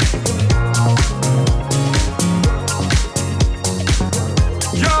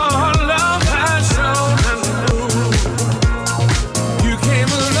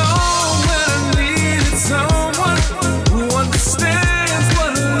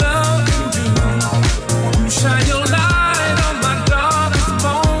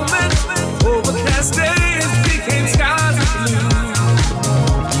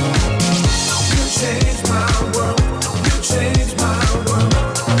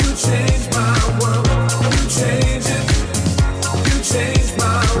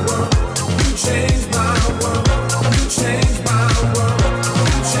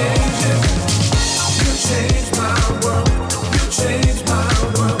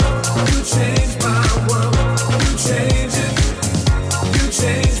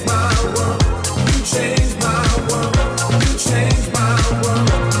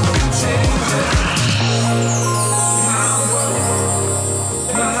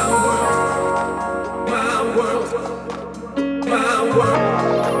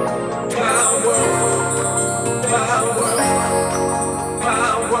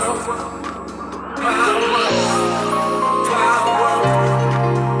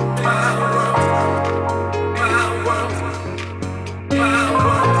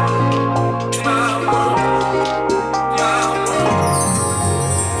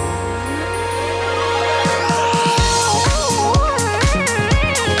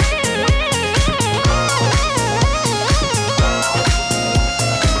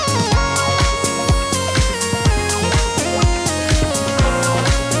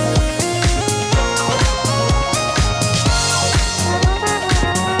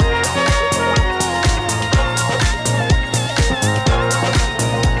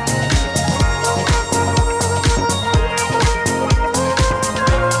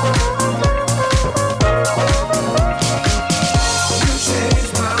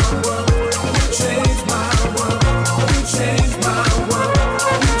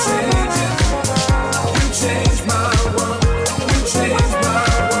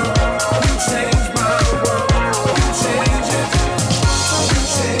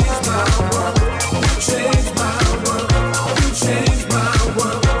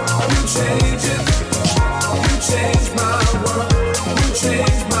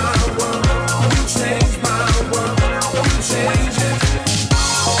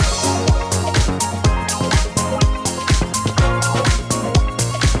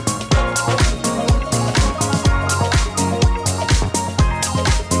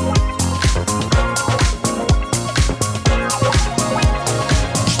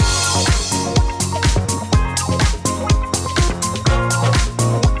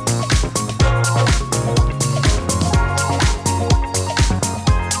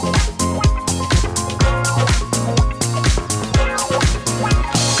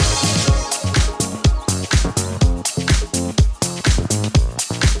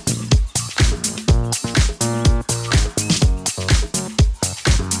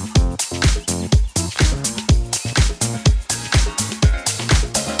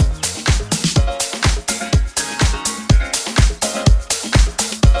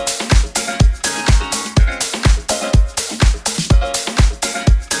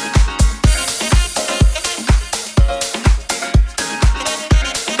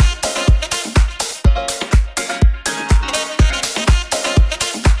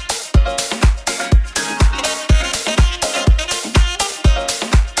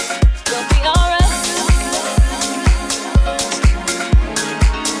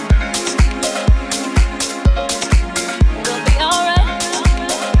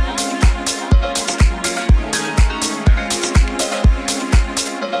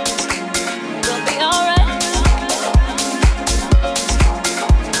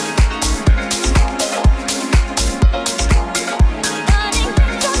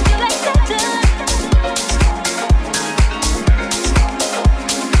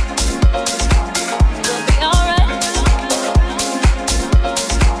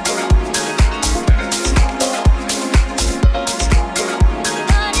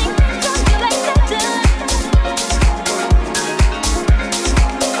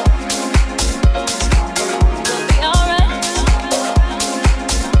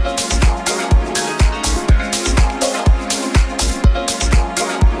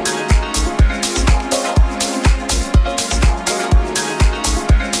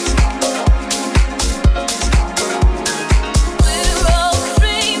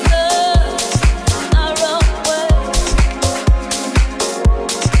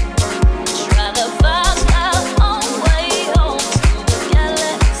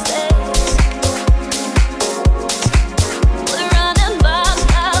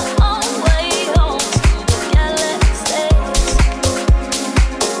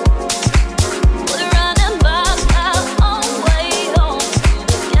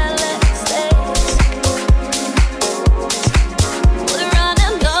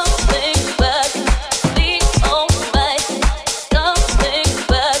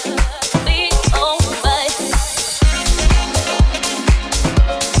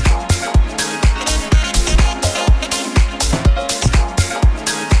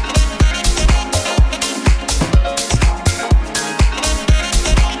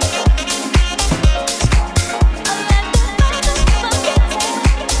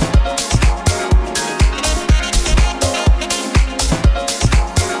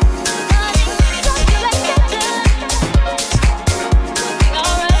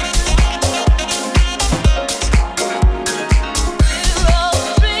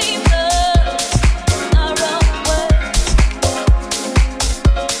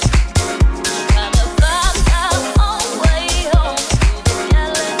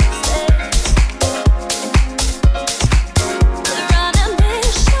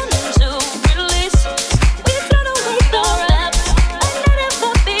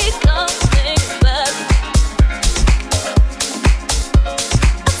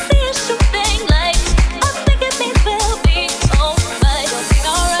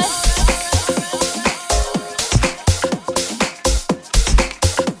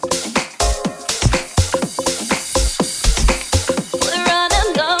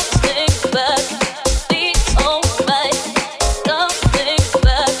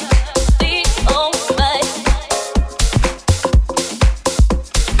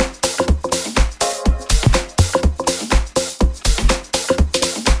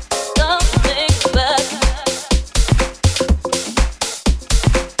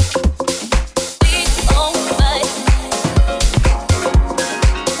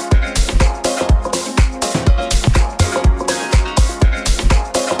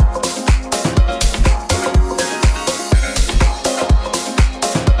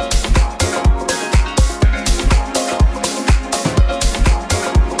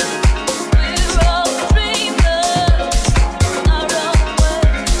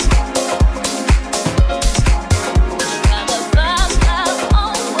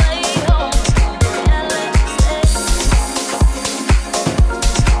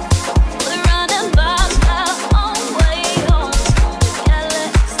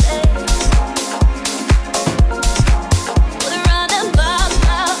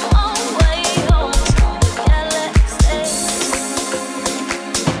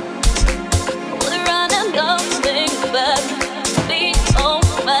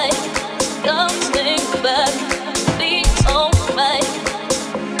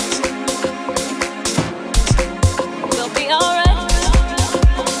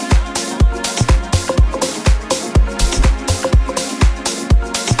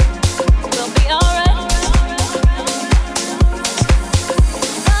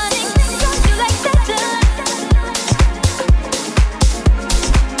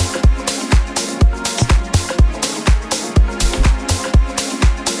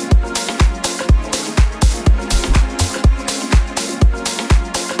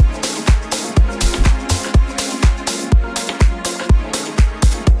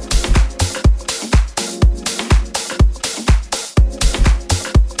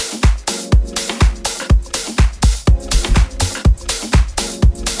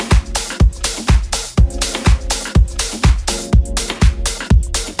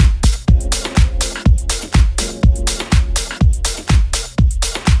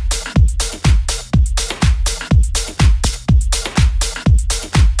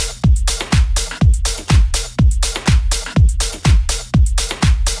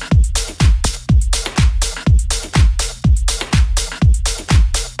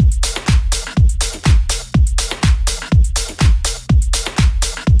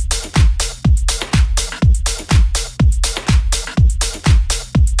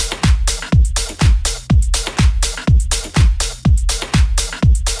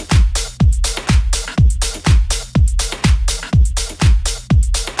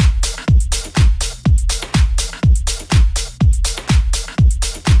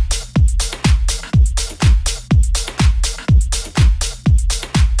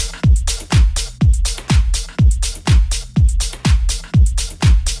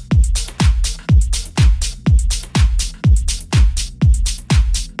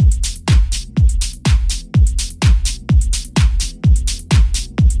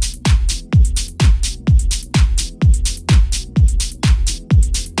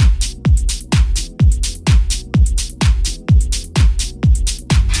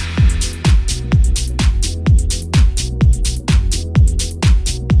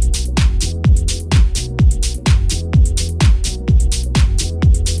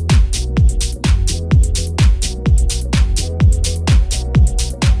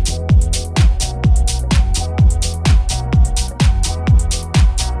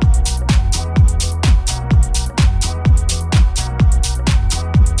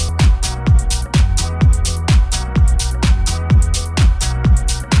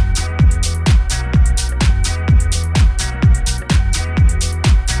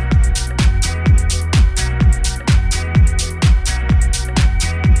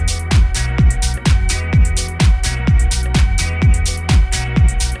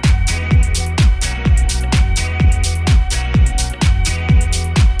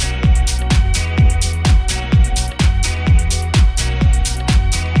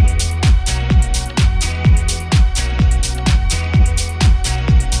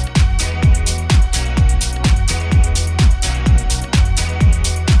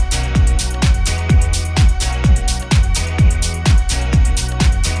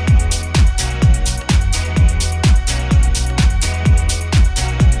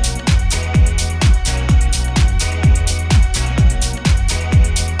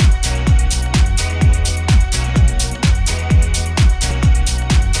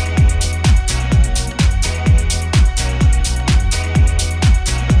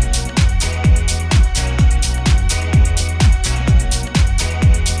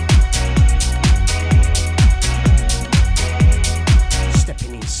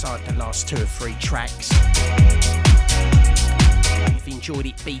 enjoyed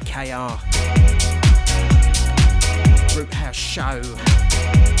it, BKR. Root House Show.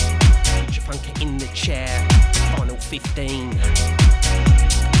 Future Funker in the chair. Final 15.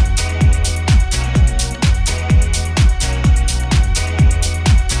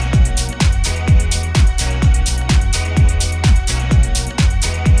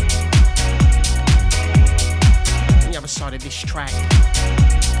 On the other side of this track,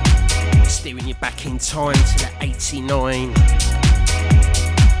 steering you back in time to the 89.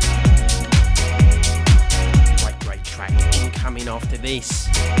 Great track incoming after this.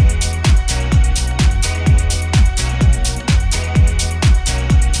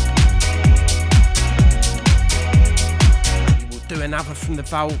 Maybe we'll do another from the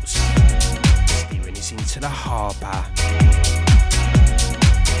vaults. Steering us into the harbour.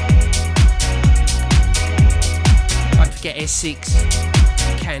 Don't forget Essex.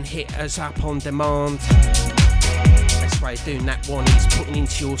 Can hit us up on demand. Best way of doing that one is putting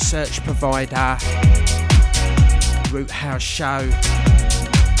into your search provider Root House Show.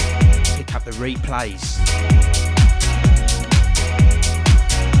 Pick up the replays.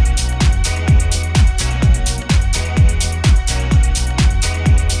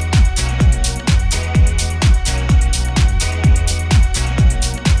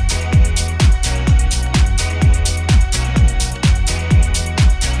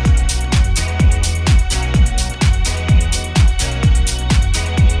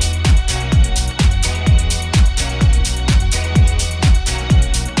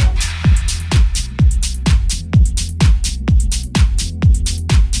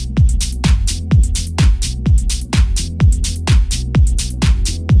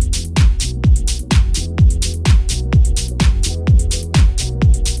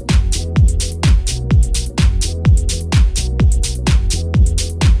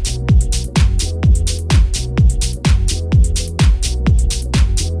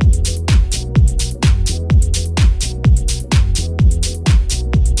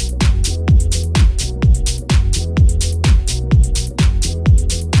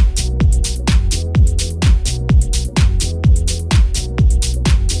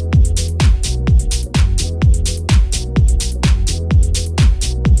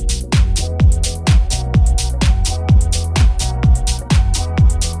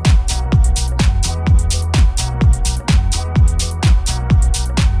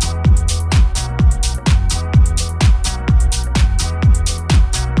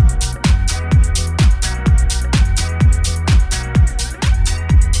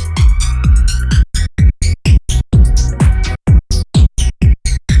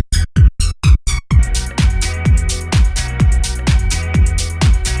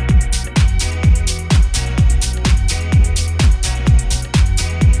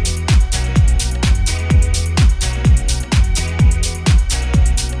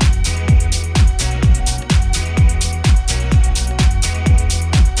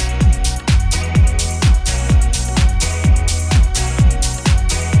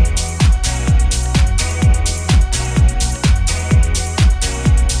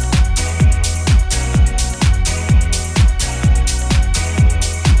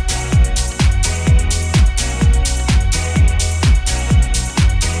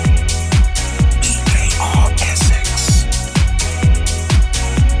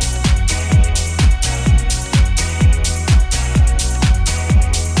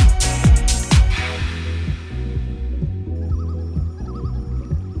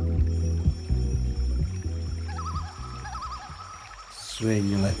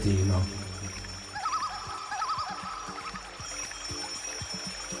 Sueño latino.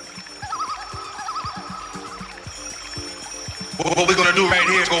 What we're gonna do right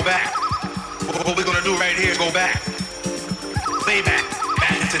here is go back. What we're gonna do right here is go back. Way back,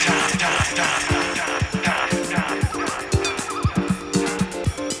 back into time.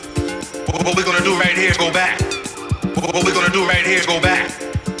 What we're gonna do right here is go back. What we're gonna do right here is go back.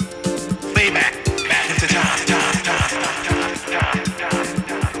 Way back, back into time.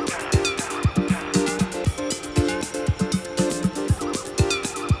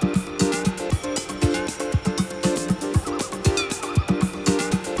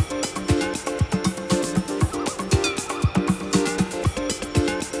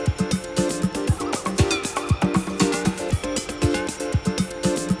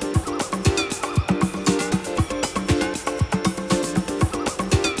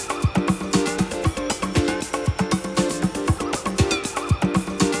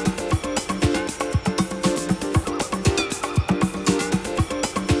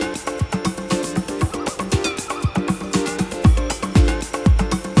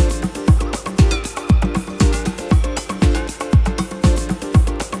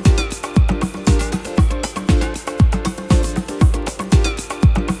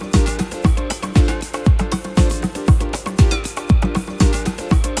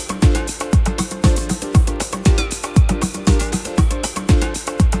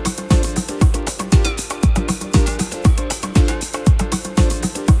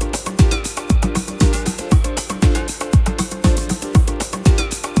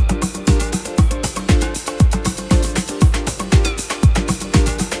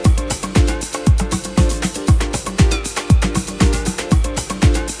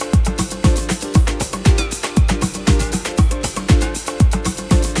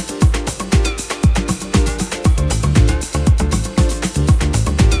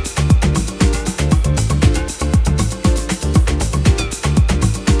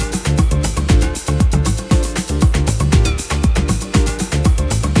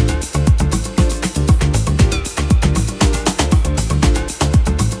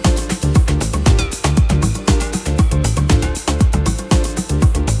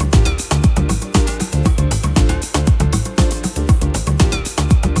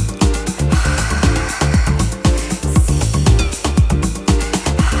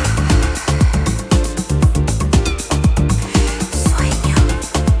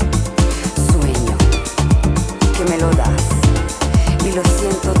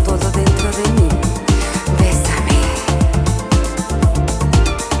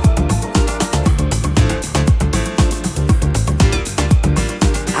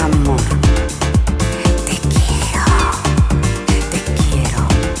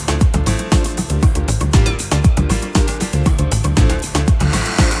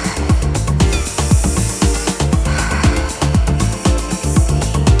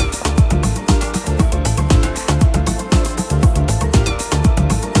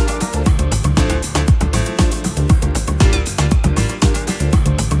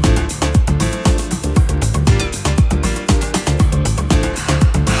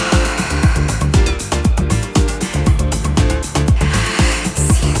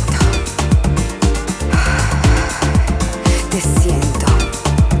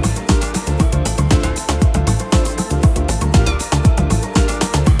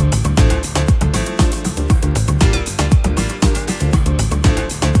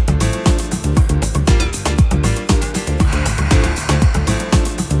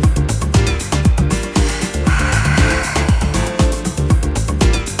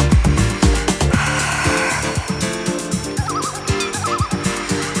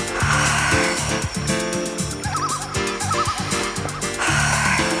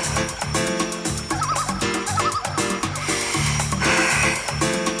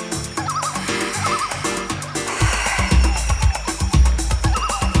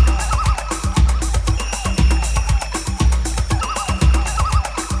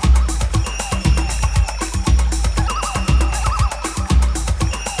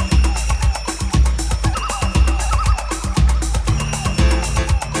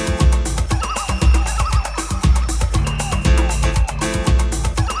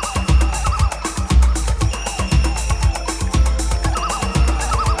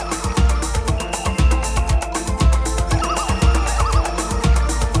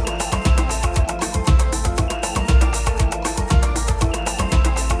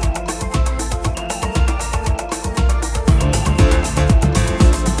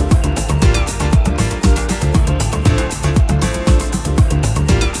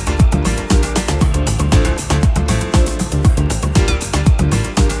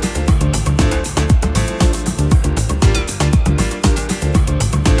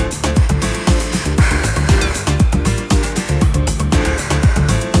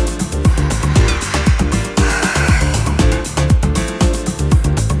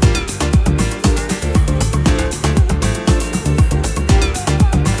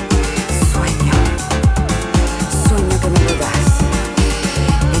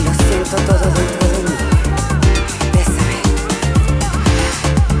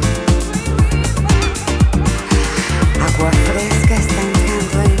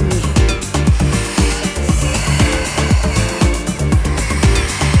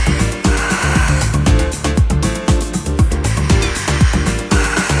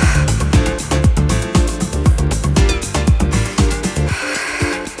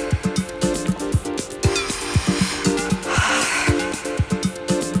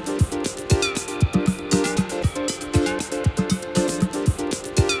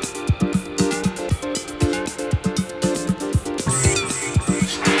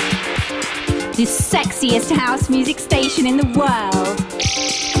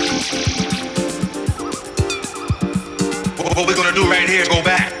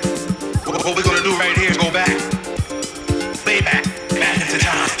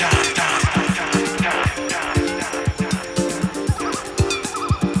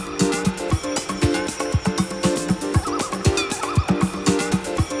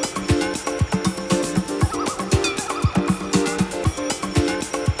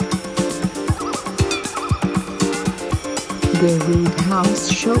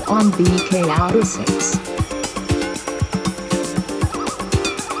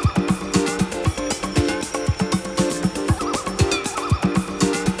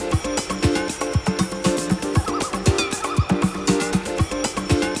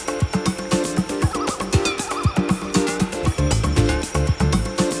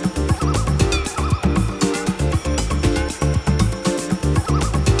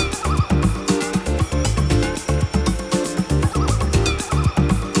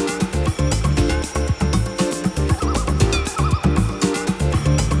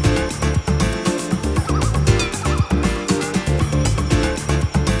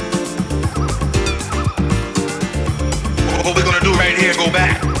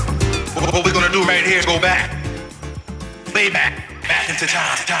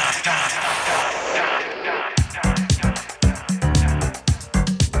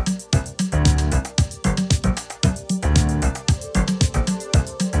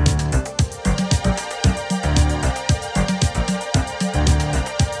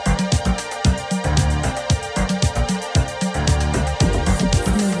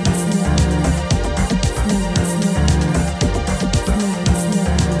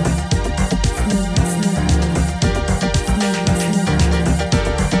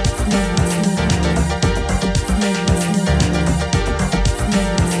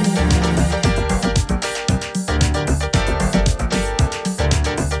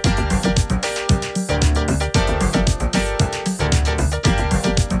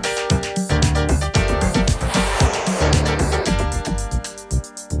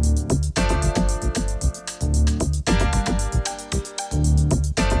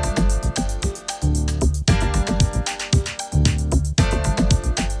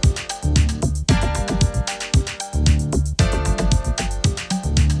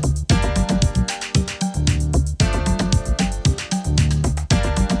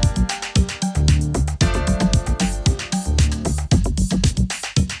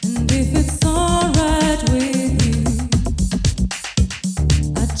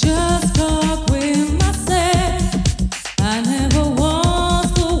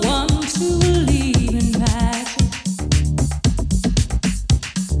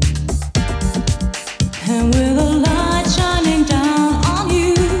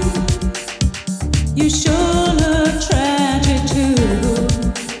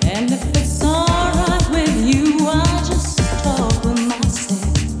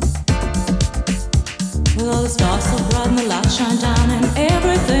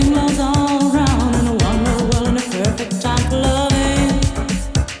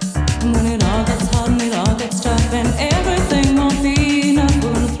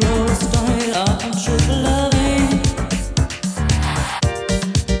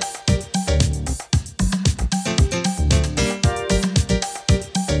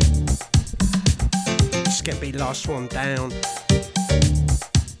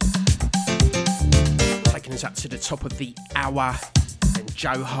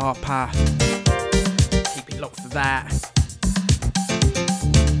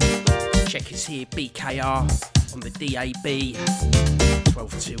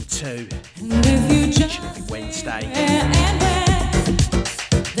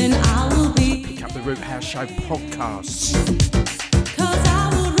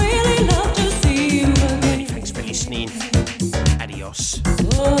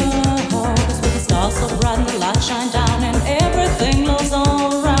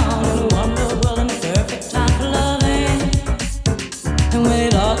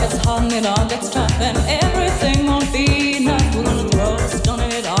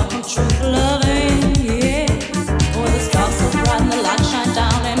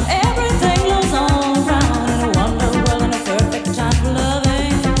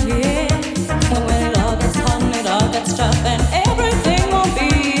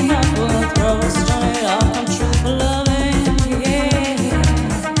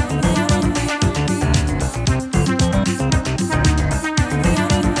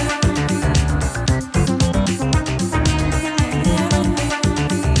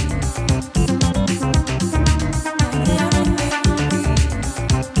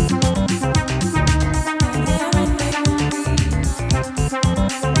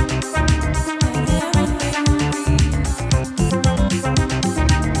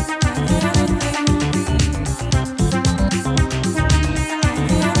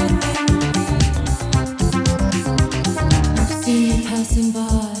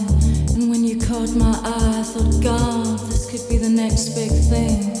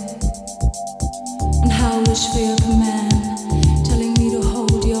 thing, and how wish for your command.